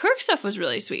the Kirk stuff was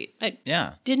really sweet. I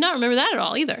Yeah. did not remember that at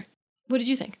all either. What did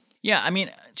you think? Yeah, I mean,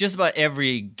 just about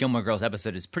every Gilmore Girls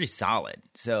episode is pretty solid.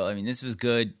 So, I mean, this was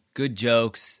good. Good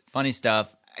jokes, funny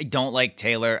stuff. I don't like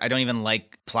Taylor. I don't even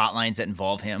like plot lines that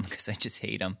involve him because I just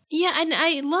hate him. Yeah, and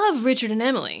I love Richard and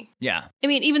Emily. Yeah. I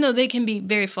mean, even though they can be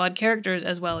very flawed characters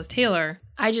as well as Taylor,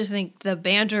 I just think the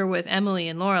banter with Emily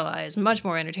and Lorelai is much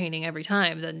more entertaining every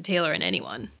time than Taylor and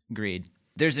anyone. Agreed.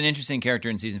 There's an interesting character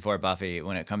in season 4 of Buffy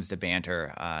when it comes to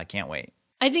banter. I can't wait.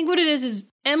 I think what it is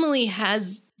Emily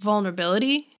has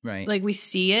vulnerability. Right. Like we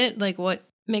see it, like what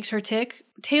makes her tick.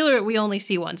 Taylor, we only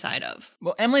see one side of.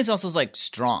 Well, Emily's also like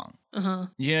strong. Uh-huh.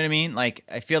 You know what I mean? Like,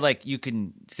 I feel like you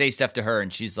can say stuff to her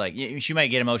and she's like, she might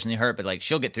get emotionally hurt, but like,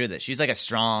 she'll get through this. She's like a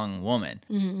strong woman.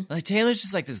 Mm-hmm. Like, Taylor's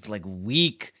just like this, like,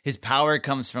 weak. His power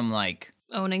comes from like,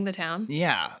 Owning the town.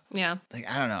 yeah. Yeah. Like,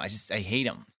 I don't know. I hate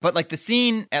him. But like, the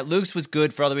scene at Luke's was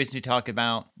good for all the reasons we talked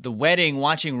about. The wedding,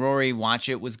 watching Rory watch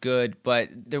it was good, but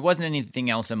there wasn't anything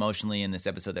else emotionally in this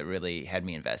episode that really had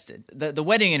me invested. The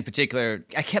wedding in particular,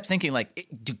 I kept thinking like,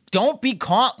 don't be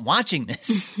caught watching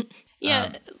this.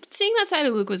 Yeah, seeing that side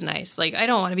of Luke was nice. Like, I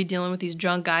don't want to be dealing with these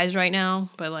drunk guys right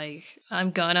now, but like, I'm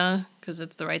gonna, because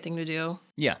it's the right thing to do.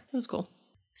 Yeah. It was cool.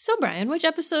 So, Brian, which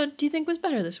episode do you think was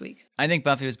better this week? I think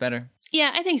Buffy was better.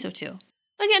 Yeah, I think so too.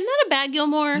 Again, not a bad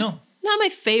Gilmore. No. Not my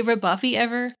favorite Buffy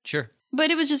ever, Sure.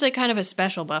 but it was just like kind of a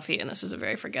special Buffy, and this was a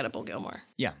very forgettable Gilmore.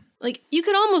 Yeah. Like, you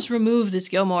could almost remove this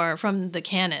Gilmore from the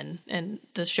canon, and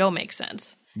the show makes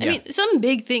sense. I Yeah. mean, some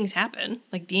big things happen.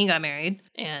 Like, Dean got married,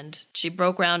 and she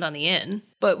broke ground on the inn.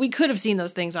 But we could have seen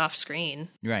those things off screen.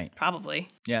 Right. Probably.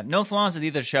 Yeah. No flaws with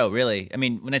either show, really. I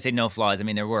mean, when I say no flaws, I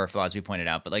mean, there were flaws we pointed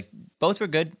out, but like, both were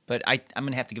good, but I'm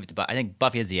going to have to give it to Buffy. I think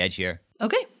Buffy has the edge here.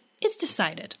 Okay, it's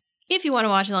decided. If you want to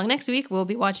watch along next week, we'll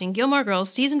be watching Gilmore Girls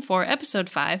Season 4, Episode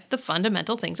 5, The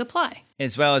Fundamental Things Apply.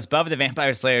 As well as Buffy the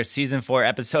Vampire Slayer Season 4,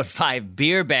 Episode 5,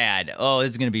 Beer Bad. Oh,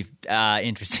 this is going to be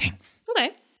interesting.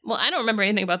 Okay. Well, I don't remember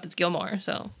anything about this Gilmore,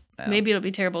 so maybe it'll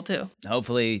be terrible too.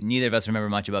 Hopefully, neither of us remember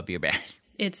much about Beer Bad.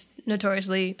 It's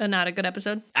notoriously not a good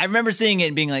episode. I remember seeing it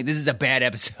and being like, this is a bad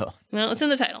episode. Well, it's in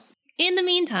the title. In the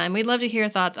meantime, we'd love to hear your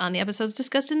thoughts on the episodes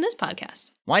discussed in this podcast.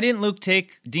 Why didn't Luke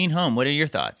take Dean home? What are your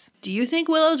thoughts? Do you think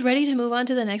Willow's ready to move on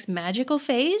to the next magical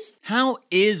phase? How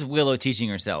is Willow teaching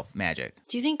herself magic?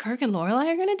 Do you think Kirk and Lorelai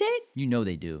are going to date? You know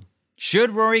they do.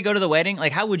 Should Rory go to the wedding?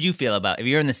 Like, how would you feel about if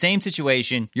you're in the same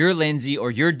situation, you're Lindsay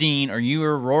or you're Dean or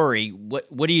you're Rory,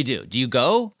 what do you do? Do you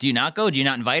go? Do you not go? Do you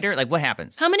not invite her? Like, what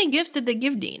happens? How many gifts did they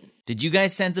give Dean? Did you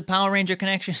guys sense a Power Ranger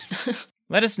connection?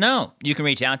 Let us know. You can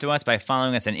reach out to us by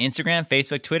following us on Instagram,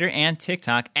 Facebook, Twitter, and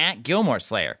TikTok at Gilmore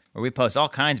Slayer, where we post all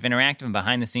kinds of interactive and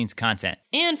behind-the-scenes content.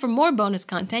 And for more bonus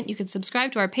content, you can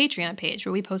subscribe to our Patreon page,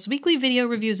 where we post weekly video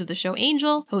reviews of the show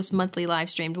Angel, host monthly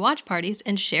live-streamed watch parties,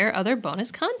 and share other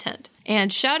bonus content.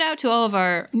 And shout out to all of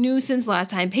our new since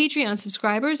last time Patreon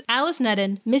subscribers, Alice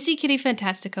Nedden, Missy Kitty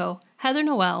Fantastico, Heather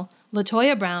Noel,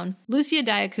 Latoya Brown, Lucia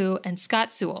Diaku, and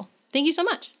Scott Sewell. Thank you so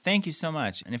much. Thank you so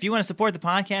much. And if you want to support the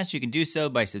podcast, you can do so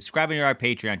by subscribing to our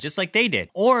Patreon, just like they did,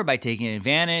 or by taking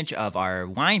advantage of our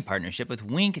wine partnership with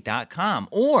Wink.com,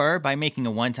 or by making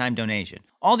a one-time donation.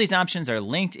 All these options are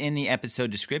linked in the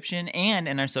episode description and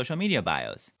in our social media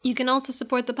bios. You can also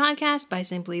support the podcast by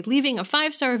simply leaving a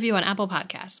 5-star review on Apple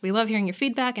Podcasts. We love hearing your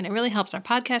feedback, and it really helps our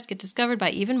podcast get discovered by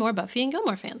even more Buffy and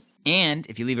Gilmore fans. And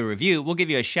if you leave a review, we'll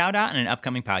give you a shout-out in an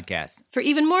upcoming podcast. For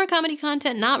even more comedy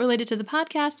content not related to the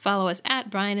podcast, follow us at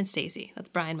Brian and Stacy. That's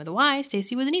Brian with a Y,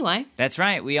 Stacy with an EY. That's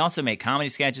right. We also make comedy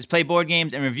sketches, play board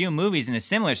games, and review movies in a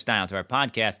similar style to our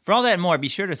podcast. For all that and more, be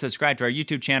sure to subscribe to our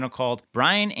YouTube channel called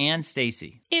Brian and Stacy.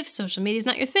 If social media is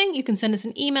not your thing, you can send us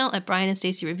an email at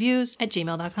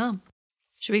brianandstacyreviews@gmail.com.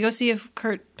 Should we go see if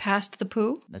Kurt passed the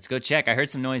poo? Let's go check. I heard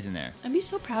some noise in there. I'd be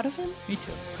so proud of him. Me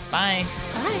too. Bye.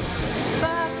 Bye.